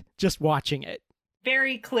that just watching it.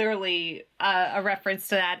 Very clearly a reference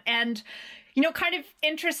to that. And, kind of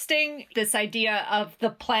interesting, this idea of the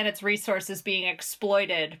planet's resources being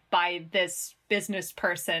exploited by this business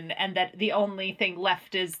person, and that the only thing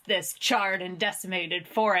left is this charred and decimated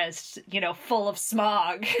forest, full of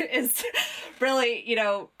smog, is really,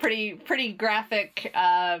 pretty graphic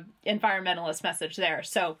environmentalist message there.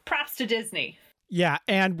 So props to Disney. Yeah,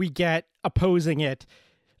 and we get opposing it.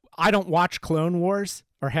 I don't watch Clone Wars,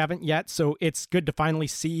 or haven't yet, so it's good to finally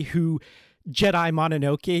see who Jedi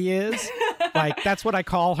Mononoke is. Like, that's what I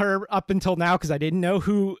call her up until now, because I didn't know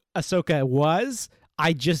who Ahsoka was.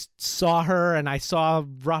 I just saw her and I saw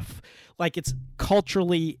it's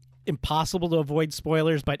culturally impossible to avoid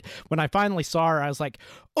spoilers. But when I finally saw her, I was like,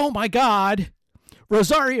 oh my God,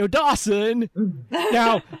 Rosario Dawson.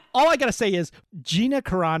 Now, all I got to say is Gina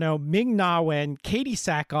Carano, Ming-Na Wen, Katie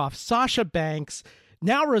Sackhoff, Sasha Banks,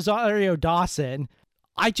 now Rosario Dawson.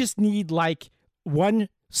 I just need like one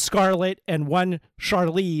Scarlett and one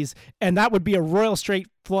Charlize, and that would be a royal straight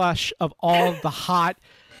flush of all the hot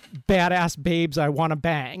badass babes I want to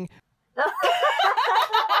bang.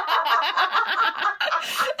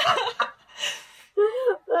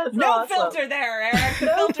 That's no awesome. filter there, Eric. The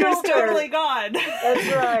filter's totally gone.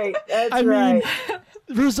 That's right. I mean,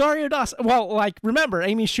 Rosario Dawson. Well, like, remember,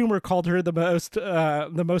 Amy Schumer called her the most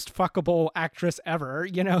fuckable actress ever,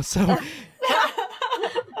 you know, so.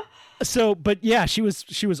 But yeah, she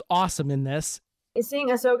was awesome in this. Seeing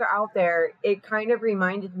Ahsoka out there, it kind of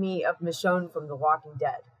reminded me of Michonne from The Walking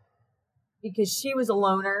Dead. Because she was a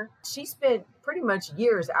loner. She spent pretty much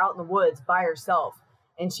years out in the woods by herself.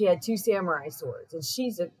 And she had 2 samurai swords. And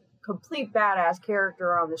she's a complete badass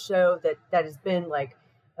character on the show that has been like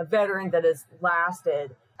a veteran that has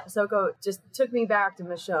lasted. Ahsoka just took me back to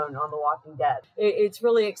Michonne on The Walking Dead. It's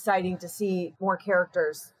really exciting to see more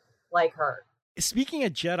characters like her. Speaking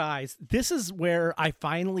of Jedis, this is where I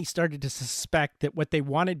finally started to suspect that what they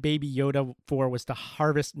wanted Baby Yoda for was to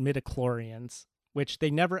harvest midichlorians, which they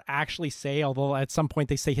never actually say, although at some point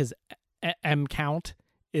they say his M count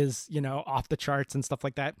is, you know, off the charts and stuff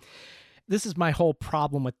like that. This is my whole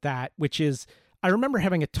problem with that, which is I remember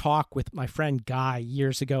having a talk with my friend Guy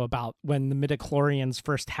years ago about when the midichlorians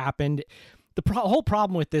first happened. The whole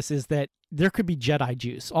problem with this is that there could be Jedi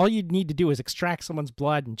juice. All you'd need to do is extract someone's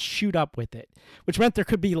blood and shoot up with it, which meant there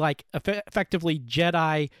could be like effectively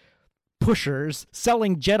Jedi pushers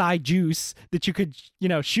selling Jedi juice that you could, you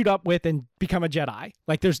know, shoot up with and become a Jedi.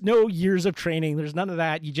 Like there's no years of training. There's none of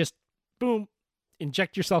that. You just, boom,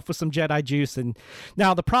 inject yourself with some Jedi juice. And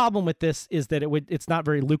now the problem with this is that it's not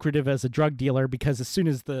very lucrative as a drug dealer, because as soon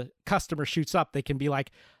as the customer shoots up, they can be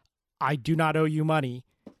like, I do not owe you money.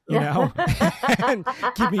 You know, and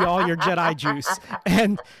give me all your Jedi juice.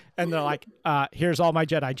 And they're like, here's all my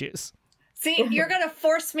Jedi juice. See, you're going to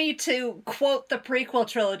force me to quote the prequel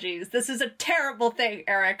trilogies. This is a terrible thing,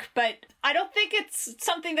 Eric, but I don't think it's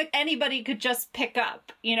something that anybody could just pick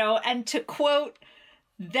up, you know, and to quote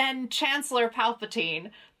then Chancellor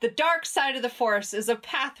Palpatine, the dark side of the Force is a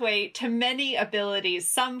pathway to many abilities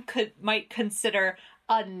some might consider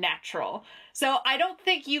unnatural. So I don't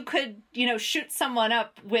think you could, you know, shoot someone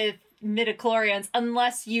up with midichlorians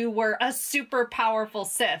unless you were a super powerful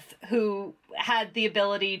Sith who had the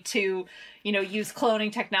ability to, you know, use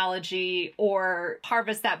cloning technology or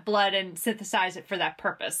harvest that blood and synthesize it for that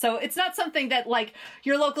purpose. So it's not something that like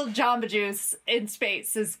your local Jamba Juice in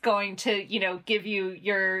space is going to, you know, give you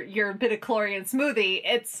your midichlorian smoothie.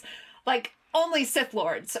 It's like only Sith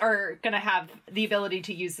Lords are going to have the ability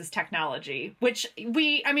to use this technology, which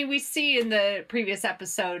we see in the previous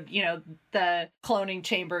episode, you know, the cloning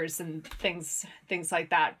chambers and things like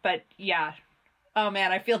that. But yeah. Oh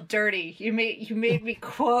man, I feel dirty. You made me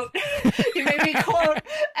quote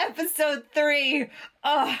episode 3.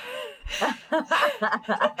 Oh.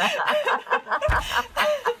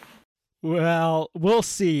 Well, we'll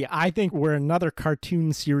see. I think we're another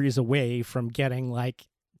cartoon series away from getting like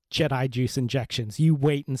Jedi juice injections. You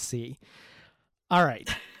wait and see. All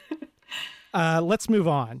right. Let's move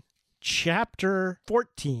on. Chapter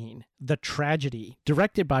 14, The Tragedy,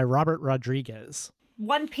 directed by Robert Rodriguez.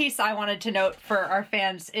 One piece I wanted to note for our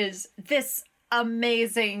fans is this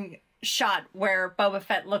amazing shot where Boba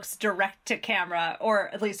Fett looks direct to camera, or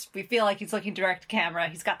at least we feel like he's looking direct to camera.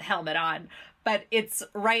 He's got the helmet on. But it's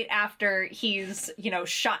right after he's, you know,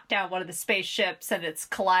 shot down one of the spaceships and it's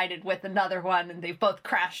collided with another one and they've both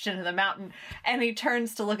crashed into the mountain. And he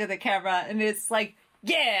turns to look at the camera and it's like,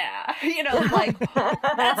 yeah, you know, like,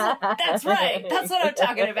 that's right. That's what I'm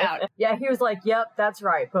talking about. Yeah, he was like, yep, that's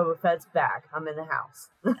right. Boba Fett's back. I'm in the house.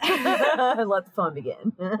 Let the fun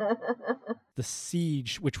begin. The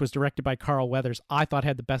Siege, which was directed by Carl Weathers, I thought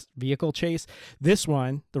had the best vehicle chase. This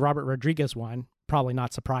one, the Robert Rodriguez one, probably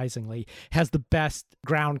not surprisingly, has the best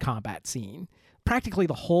ground combat scene. Practically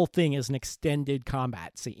the whole thing is an extended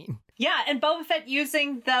combat scene. Yeah, and Boba Fett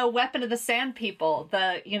using the weapon of the Sand People,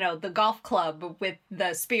 the golf club with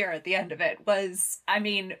the spear at the end of it was, I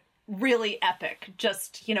mean, really epic.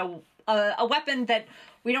 Just, you know, a weapon that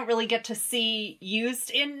we don't really get to see used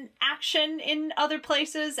in action in other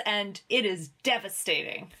places, and it is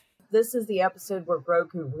devastating. This is the episode where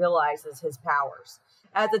Grogu realizes his powers.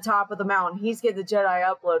 At the top of the mountain, he's getting the Jedi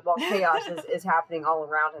upload while chaos is happening all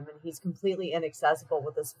around him, and he's completely inaccessible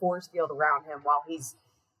with this force field around him while he's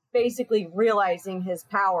basically realizing his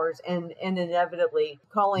powers and inevitably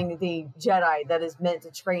calling the Jedi that is meant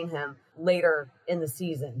to train him later in the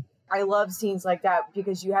season. I love scenes like that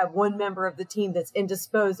because you have one member of the team that's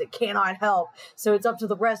indisposed, that cannot help. So it's up to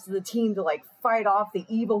the rest of the team to like fight off the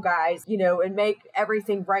evil guys, you know, and make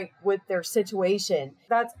everything right with their situation.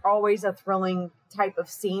 That's always a thrilling type of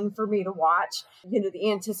scene for me to watch. You know, the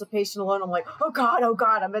anticipation alone, I'm like, oh God,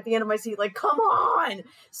 I'm at the end of my seat, like, come on.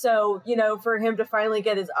 So, you know, for him to finally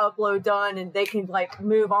get his upload done and they can like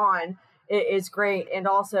move on, is great. And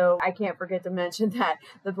also, I can't forget to mention that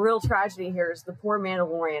the real tragedy here is the poor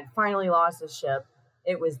Mandalorian finally lost his ship.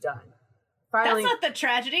 It was done. finally. That's not the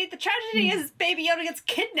tragedy. The tragedy is Baby Yoda gets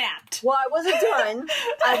kidnapped. Well, I wasn't done.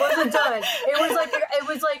 It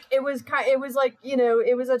was like, you know,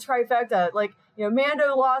 it was a trifecta. Like, you know,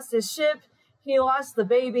 Mando lost his ship, he lost the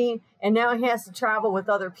baby, and now he has to travel with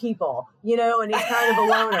other people, you know, and he's kind of a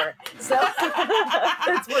loner. So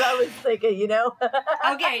that's what I was thinking, you know.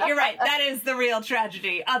 Okay, you're right. That is the real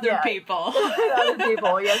tragedy. Other people. Other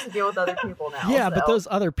people. He has to deal with other people now. Yeah, so. but those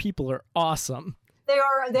other people are awesome.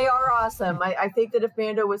 They are awesome. I think that if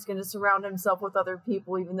Mando was going to surround himself with other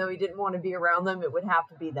people, even though he didn't want to be around them, it would have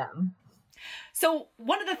to be them. So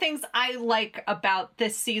one of the things I like about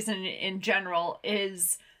this season in general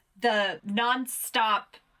is the nonstop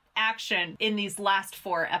action in these last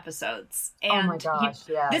 4 episodes. And oh my gosh,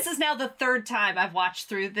 yeah. This is now the 3rd time I've watched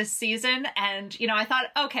through this season, and you know, I thought,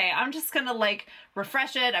 okay, I'm just gonna like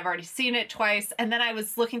refresh it. I've already seen it twice, and then I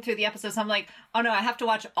was looking through the episodes. I'm like, oh no, I have to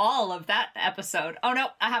watch all of that episode. Oh no,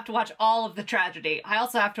 I have to watch all of the tragedy. I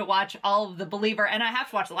also have to watch all of the Believer, and I have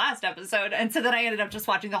to watch the last episode. And so then I ended up just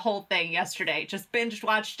watching the whole thing yesterday. Just binge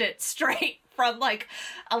watched it straight from like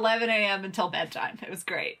 11 a.m. until bedtime. It was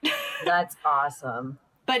great. That's awesome.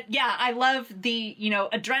 But yeah, I love the, you know,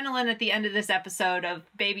 adrenaline at the end of this episode of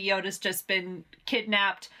Baby Yoda's just been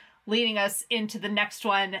kidnapped, leading us into the next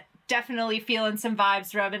one. Definitely feeling some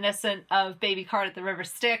vibes reminiscent of Baby Cart at the River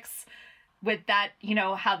Styx, with that, you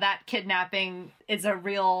know, how that kidnapping is a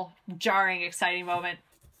real jarring, exciting moment.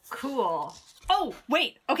 Cool. Oh,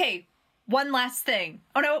 wait. Okay. One last thing.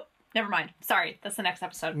 Oh, no. Never mind. Sorry. That's the next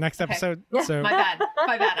episode. Next episode. So My bad.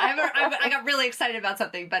 I got really excited about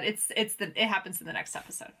something, but it happens in the next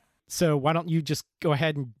episode. So why don't you just go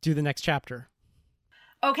ahead and do the next chapter?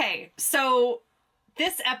 Okay. So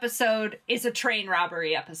this episode is a train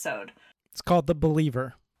robbery episode. It's called The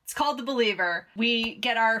Believer. It's called The Believer. We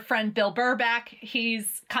get our friend Bill Burr back.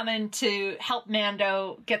 He's coming to help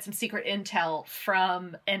Mando get some secret intel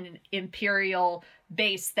from an Imperial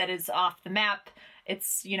base that is off the map.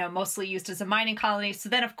 It's, you know, mostly used as a mining colony. So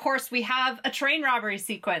then, of course, we have a train robbery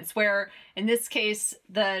sequence where, in this case,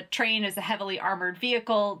 the train is a heavily armored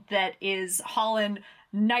vehicle that is hauling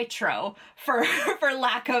nitro, for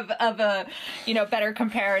lack of a, you know, better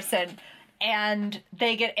comparison. And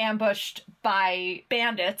they get ambushed by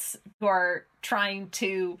bandits who are trying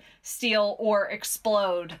to steal or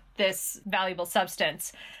explode this valuable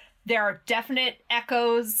substance. There are definite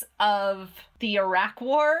echoes of the Iraq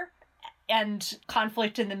War and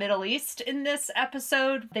conflict in the Middle East in this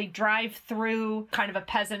episode. They drive through kind of a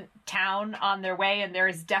peasant town on their way, and there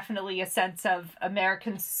is definitely a sense of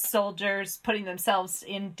American soldiers putting themselves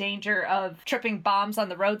in danger of tripping bombs on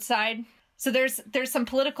the roadside. So there's some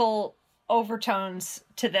political overtones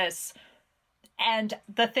to this. And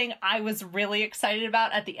the thing I was really excited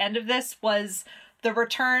about at the end of this was the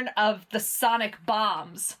return of the sonic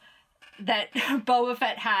bombs that Boba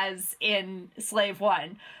Fett has in Slave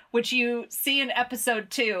One, which you see in episode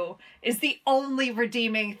 2, is the only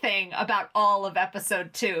redeeming thing about all of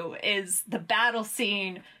episode 2, is the battle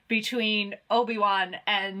scene between Obi-Wan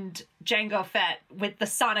and Jango Fett with the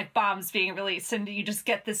sonic bombs being released. And you just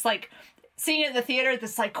get this, like, seeing it in the theater,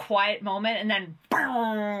 this, like, quiet moment, and then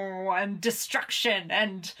boom, and destruction.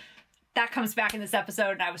 And that comes back in this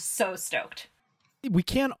episode, and I was so stoked. We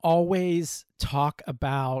can't always talk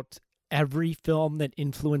about every film that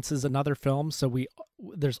influences another film, so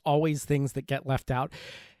there's always things that get left out.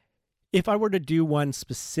 If I were to do one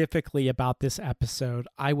specifically about this episode,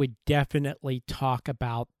 I would definitely talk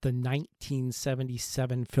about the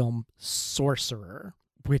 1977 film Sorcerer,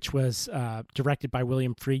 which was directed by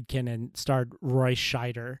William Friedkin and starred Roy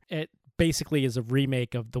Scheider. It basically is a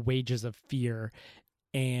remake of The Wages of Fear,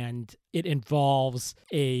 and it involves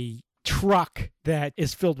a truck that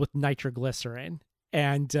is filled with nitroglycerin.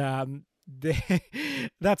 And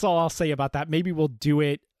that's all I'll say about that. Maybe we'll do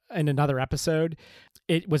it in another episode.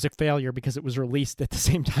 It was a failure because it was released at the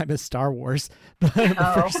same time as Star Wars, the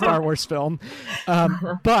first Star Wars film.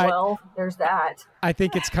 But well, there's that. I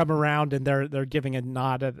think it's come around, and they're giving a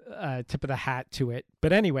nod, a tip of the hat to it.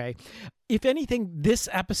 But anyway, if anything, this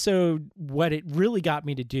episode, what it really got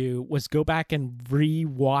me to do was go back and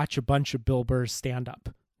re-watch a bunch of Bill Burr's stand-up,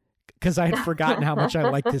 because I had forgotten how much I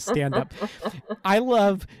liked his stand-up. I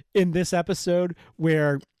love in this episode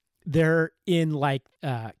where they're in like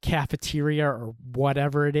a cafeteria or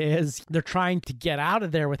whatever it is. They're trying to get out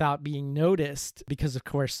of there without being noticed because, of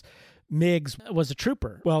course, Miggs was a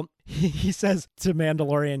trooper. Well, he says to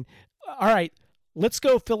Mandalorian, all right, let's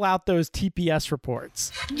go fill out those TPS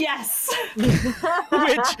reports. Yes.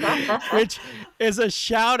 which is a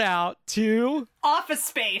shout out to Office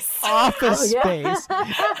Space. Office Space.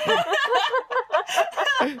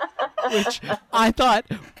 Which I thought,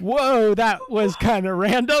 whoa, that was kind of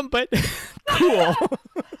random, but cool.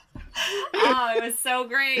 Oh, it was so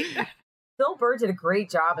great. Bill Burr did a great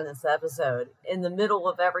job in this episode. In the middle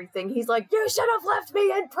of everything, he's like, "You should have left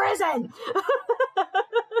me in prison."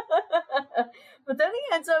 But then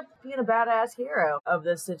he ends up being a badass hero of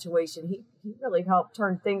this situation. He really helped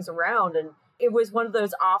turn things around, and it was one of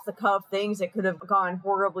those off-the-cuff things that could have gone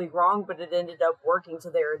horribly wrong, but it ended up working to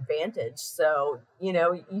their advantage. So, you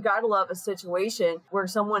got to love a situation where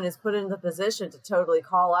someone is put in the position to totally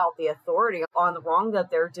call out the authority on the wrong that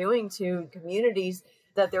they're doing to communities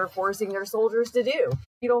that they're forcing their soldiers to do.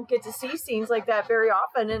 You don't get to see scenes like that very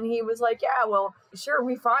often. And he was like, yeah, well, sure,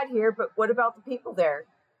 we fought here, but what about the people there?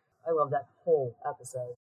 I love that whole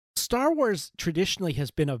episode. Star Wars traditionally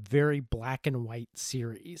has been a very black and white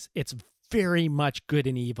series. It's very much good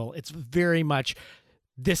and evil. It's very much,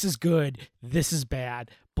 this is good, this is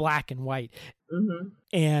bad, black and white. Mm-hmm.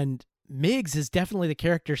 And Migs is definitely the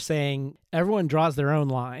character saying everyone draws their own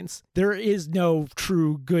lines. There is no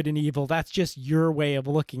true good and evil. That's just your way of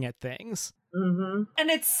looking at things. Mm-hmm. And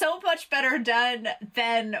it's so much better done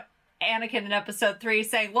than Anakin in episode 3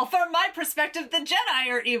 saying, well, from my perspective, the Jedi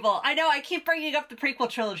are evil. I know I keep bringing up the prequel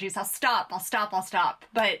trilogies. I'll stop.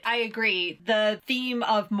 But I agree. The theme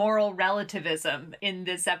of moral relativism in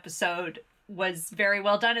this episode was very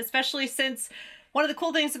well done, especially since one of the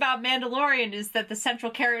cool things about Mandalorian is that the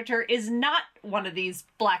central character is not one of these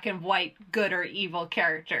black and white good or evil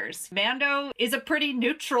characters. Mando is a pretty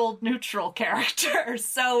neutral character.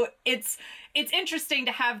 So it's interesting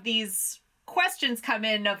to have these questions come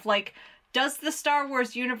in of like, does the Star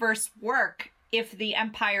Wars universe work if the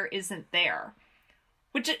Empire isn't there?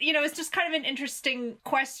 Which, is just kind of an interesting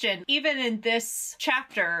question. Even in this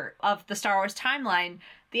chapter of the Star Wars timeline,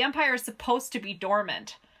 the Empire is supposed to be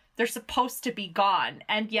dormant. They're supposed to be gone,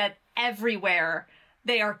 and yet everywhere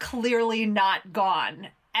they are clearly not gone.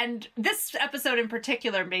 And this episode in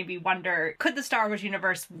particular made me wonder, could the Star Wars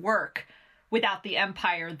universe work without the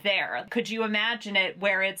Empire there? Could you imagine it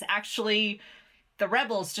where it's actually the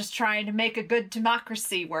rebels just trying to make a good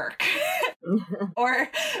democracy work? Or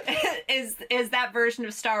is that version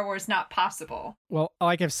of Star Wars not possible? Well,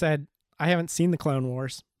 like I've said, I haven't seen the Clone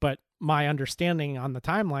Wars, but my understanding on the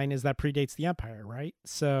timeline is that predates the Empire, right?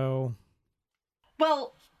 So,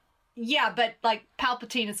 well, yeah, but like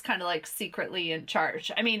Palpatine is kind of like secretly in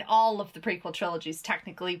charge. I mean, all of the prequel trilogies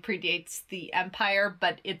technically predates the Empire,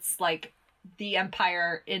 but it's like the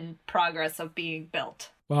Empire in progress of being built.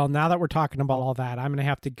 Well, now that we're talking about all that, I'm going to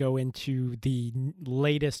have to go into the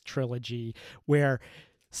latest trilogy where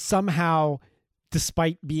somehow,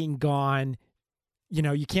 despite being gone,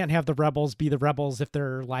 you can't have the rebels be the rebels if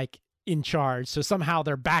they're like in charge. So somehow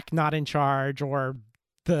they're back not in charge, or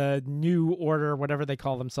the new order, whatever they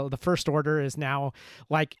call them. So the First Order is now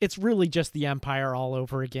like, it's really just the Empire all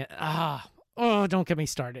over again. Don't get me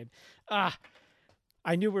started.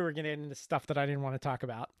 I knew we were going to get into stuff that I didn't want to talk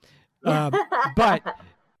about. But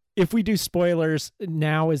if we do spoilers,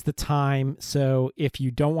 now is the time. So if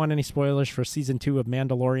you don't want any spoilers for season 2 of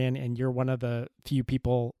Mandalorian and you're one of the few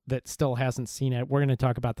people that still hasn't seen it, we're going to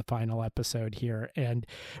talk about the final episode here. And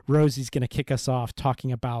Rosie's going to kick us off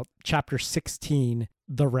talking about chapter 16,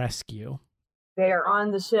 The Rescue. They are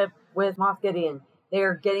on the ship with Moff Gideon. They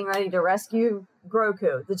are getting ready to rescue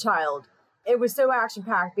Grogu, the child. It was so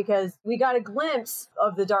action-packed because we got a glimpse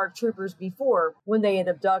of the Dark Troopers before when they had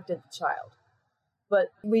abducted the child. But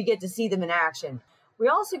we get to see them in action. We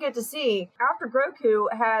also get to see, after Grogu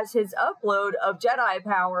has his upload of Jedi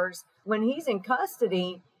powers, when he's in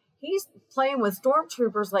custody, he's playing with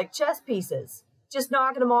stormtroopers like chess pieces, just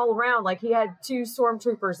knocking them all around. Like he had 2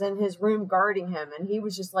 stormtroopers in his room guarding him, and he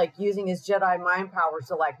was just like using his Jedi mind powers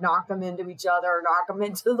to like knock them into each other, knock them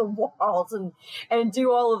into the walls, and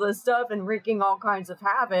do all of this stuff and wreaking all kinds of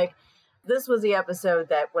havoc. This was the episode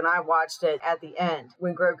that when I watched it at the end,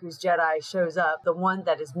 when Grogu's Jedi shows up, the one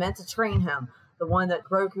that is meant to train him, the one that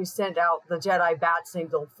Grogu sent out the Jedi bat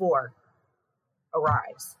signal for,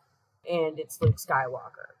 arrives. And it's Luke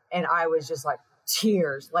Skywalker. And I was just like,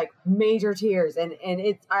 tears, like major tears. And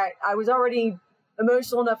I was already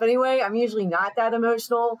emotional enough anyway. I'm usually not that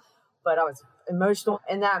emotional, but I was emotional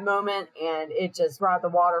in that moment, and it just brought the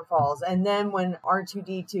waterfalls. And then when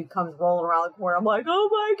R2-D2 comes rolling around the corner, I'm like, oh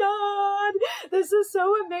my god, this is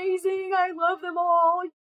so amazing. I love them all.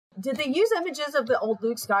 Did they use images of the old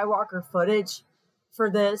Luke Skywalker footage for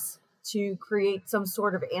this? to create some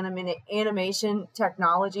sort of animation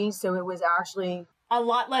technology. So it was actually a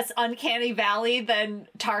lot less uncanny valley than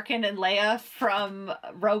Tarkin and Leia from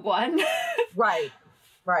Rogue One.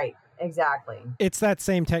 Right, exactly. It's that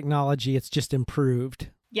same technology, it's just improved.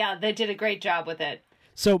 Yeah, they did a great job with it.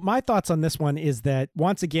 So my thoughts on this one is that,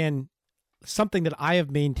 once again, something that I have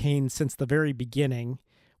maintained since the very beginning,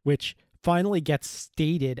 which finally gets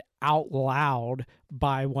stated out loud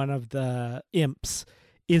by one of the imps,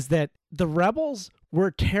 is that the rebels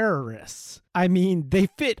were terrorists. I mean, they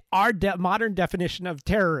fit our modern definition of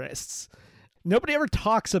terrorists. Nobody ever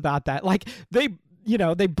talks about that. Like, they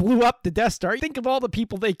blew up the Death Star. Think of all the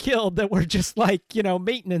people they killed that were just like,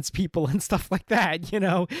 maintenance people and stuff like that.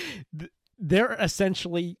 They're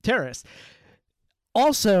essentially terrorists.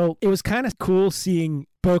 Also, it was kind of cool seeing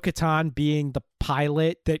Bo-Katan being the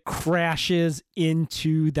pilot that crashes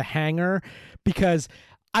into the hangar, because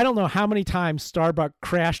I don't know how many times Starbuck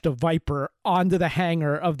crashed a Viper onto the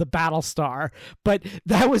hangar of the Battlestar, but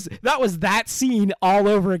that was that scene all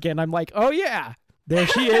over again. I'm like, oh yeah, there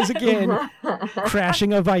she is again,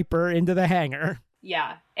 crashing a Viper into the hangar.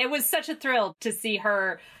 Yeah, it was such a thrill to see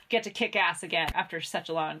her get to kick ass again after such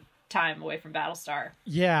a long time away from Battlestar.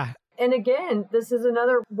 Yeah. And again, this is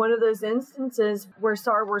another one of those instances where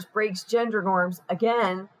Star Wars breaks gender norms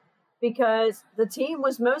again, because the team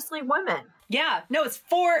was mostly women. Yeah, no, it's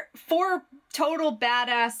four total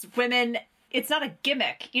badass women. It's not a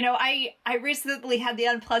gimmick. I recently had the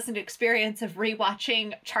unpleasant experience of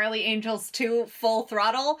rewatching Charlie Angels 2 Full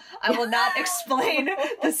Throttle. I will not explain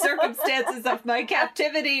the circumstances of my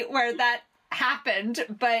captivity where that happened,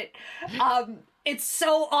 but it's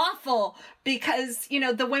so awful because,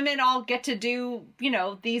 the women all get to do,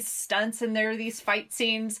 these stunts, and there are these fight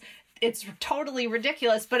scenes. It's totally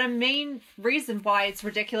ridiculous, but a main reason why it's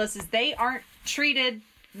ridiculous is they aren't treated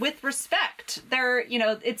with respect. They're,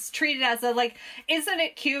 it's treated as isn't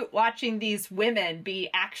it cute watching these women be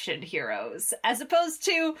action heroes, as opposed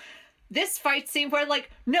to this fight scene where,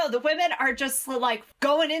 no, the women are just,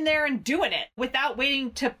 going in there and doing it without waiting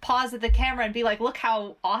to pause at the camera and be like, look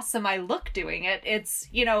how awesome I look doing it. It's,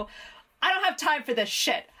 I don't have time for this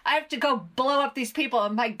shit. I have to go blow up these people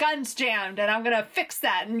and my gun's jammed and I'm going to fix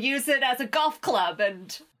that and use it as a golf club.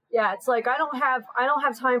 And yeah, it's like, I don't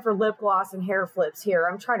have time for lip gloss and hair flips here.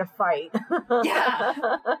 I'm trying to fight. Yeah.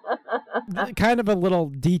 Kind of a little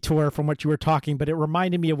detour from what you were talking, but it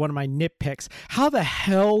reminded me of one of my nitpicks. How the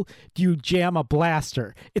hell do you jam a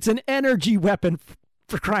blaster? It's an energy weapon,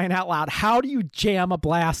 for crying out loud. How do you jam a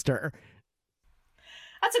blaster?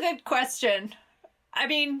 That's a good question. I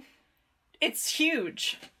mean, it's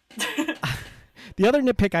huge. The other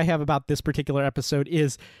nitpick I have about this particular episode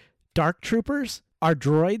is Dark Troopers are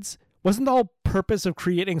droids. Wasn't the whole purpose of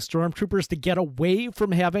creating stormtroopers to get away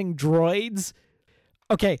from having droids?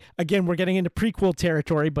 Okay, again, we're getting into prequel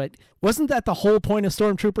territory, but wasn't that the whole point of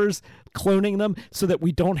stormtroopers, cloning them so that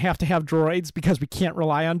we don't have to have droids because we can't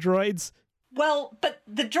rely on droids? Well, but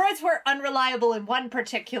the droids were unreliable in one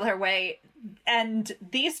particular way, and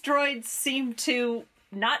these droids seem to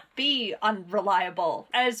not be unreliable,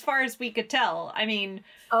 as far as we could tell. I mean,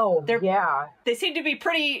 they seem to be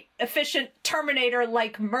pretty efficient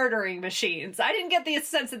Terminator-like murdering machines. I didn't get the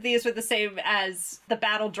sense that these were the same as the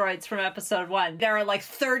battle droids from episode 1. There are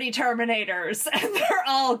 30 Terminators, and they're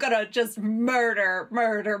all gonna just murder.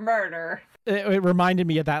 It reminded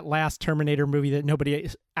me of that last Terminator movie that nobody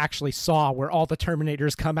actually saw, where all the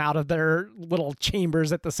Terminators come out of their little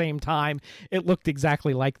chambers at the same time. It looked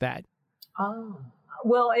exactly like that. Oh.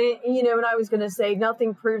 Well, and I was going to say,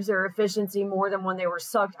 nothing proves their efficiency more than when they were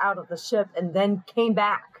sucked out of the ship and then came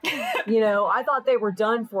back. I thought they were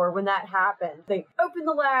done for when that happened. They opened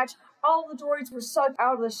the latch, all the droids were sucked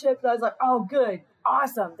out of the ship, and I was like, oh, good,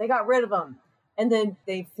 awesome, they got rid of them. And then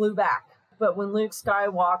they flew back. But when Luke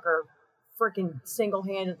Skywalker freaking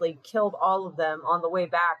single-handedly killed all of them on the way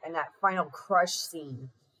back in that final crush scene,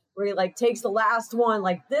 where he takes the last one,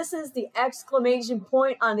 this is the exclamation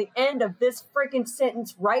point on the end of this freaking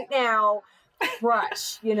sentence right now,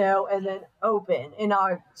 crush, and then open. And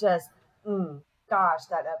I just, gosh,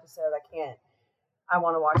 that episode, I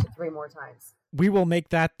want to watch it 3 more times. We will make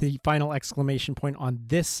that the final exclamation point on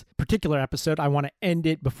this particular episode. I want to end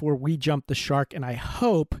it before we jump the shark, and I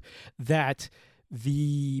hope that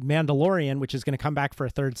The Mandalorian, which is going to come back for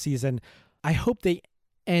a 3rd season, I hope they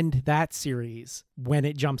end that series when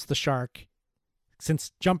it jumps the shark,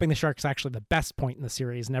 since jumping the shark is actually the best point in the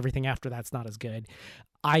series and everything after that's not as good.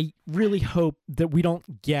 I really hope that we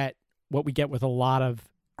don't get what we get with a lot of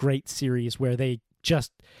great series where they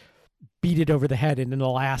just beat it over the head and in the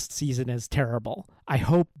last season is terrible. I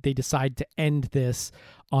hope they decide to end this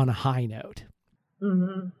on a high note.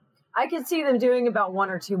 Mm-hmm. I could see them doing about 1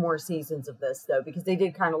 or 2 more seasons of this, though, because they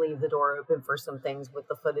did kind of leave the door open for some things with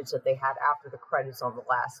the footage that they had after the credits on the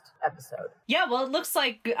last episode. Yeah, well, it looks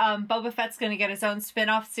like Boba Fett's going to get his own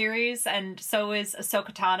spin-off series, and so is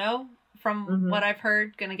Ahsoka Tano, from what I've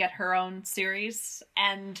heard, going to get her own series.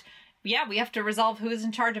 And yeah, we have to resolve who is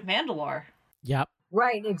in charge of Mandalore. Yep.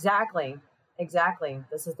 Right, exactly. Exactly.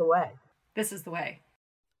 This is the way. This is the way.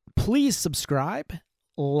 Please subscribe,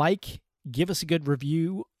 like, give us a good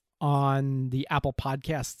review on the Apple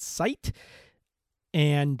Podcasts site,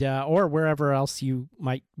 and or wherever else you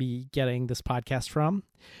might be getting this podcast from.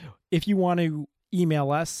 If you want to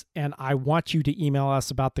email us, and I want you to email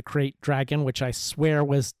us about the Krayt Dragon, which I swear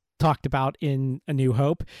was talked about in A New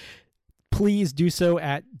Hope, please do so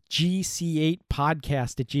at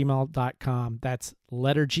gc8podcast@gmail.com. That's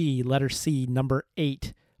letter G, letter C, number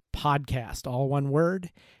 8, podcast, all one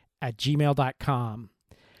word, at gmail.com.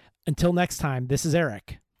 Until next time, this is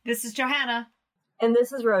Eric. This is Johanna. And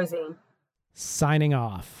this is Rosie. Signing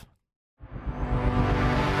off.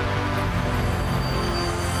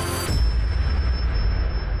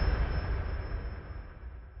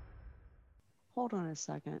 Hold on a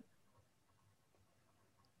second.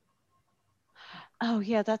 Oh,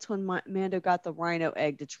 yeah, that's when Mando got the rhino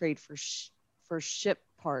egg to trade for ship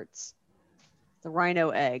parts. The rhino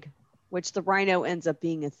egg, which the rhino ends up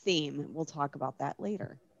being a theme. We'll talk about that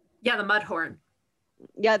later. Yeah, the Mudhorn.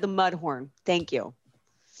 Yeah, the Mudhorn. Thank you.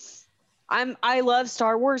 I love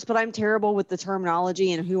Star Wars, but I'm terrible with the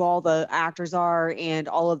terminology and who all the actors are and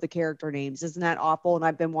all of the character names. Isn't that awful? And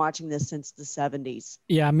I've been watching this since the 70s.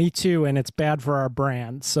 Yeah, me too. And it's bad for our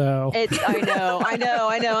brand. So I know.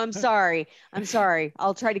 I'm sorry.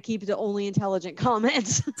 I'll try to keep it to only intelligent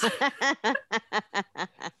comments.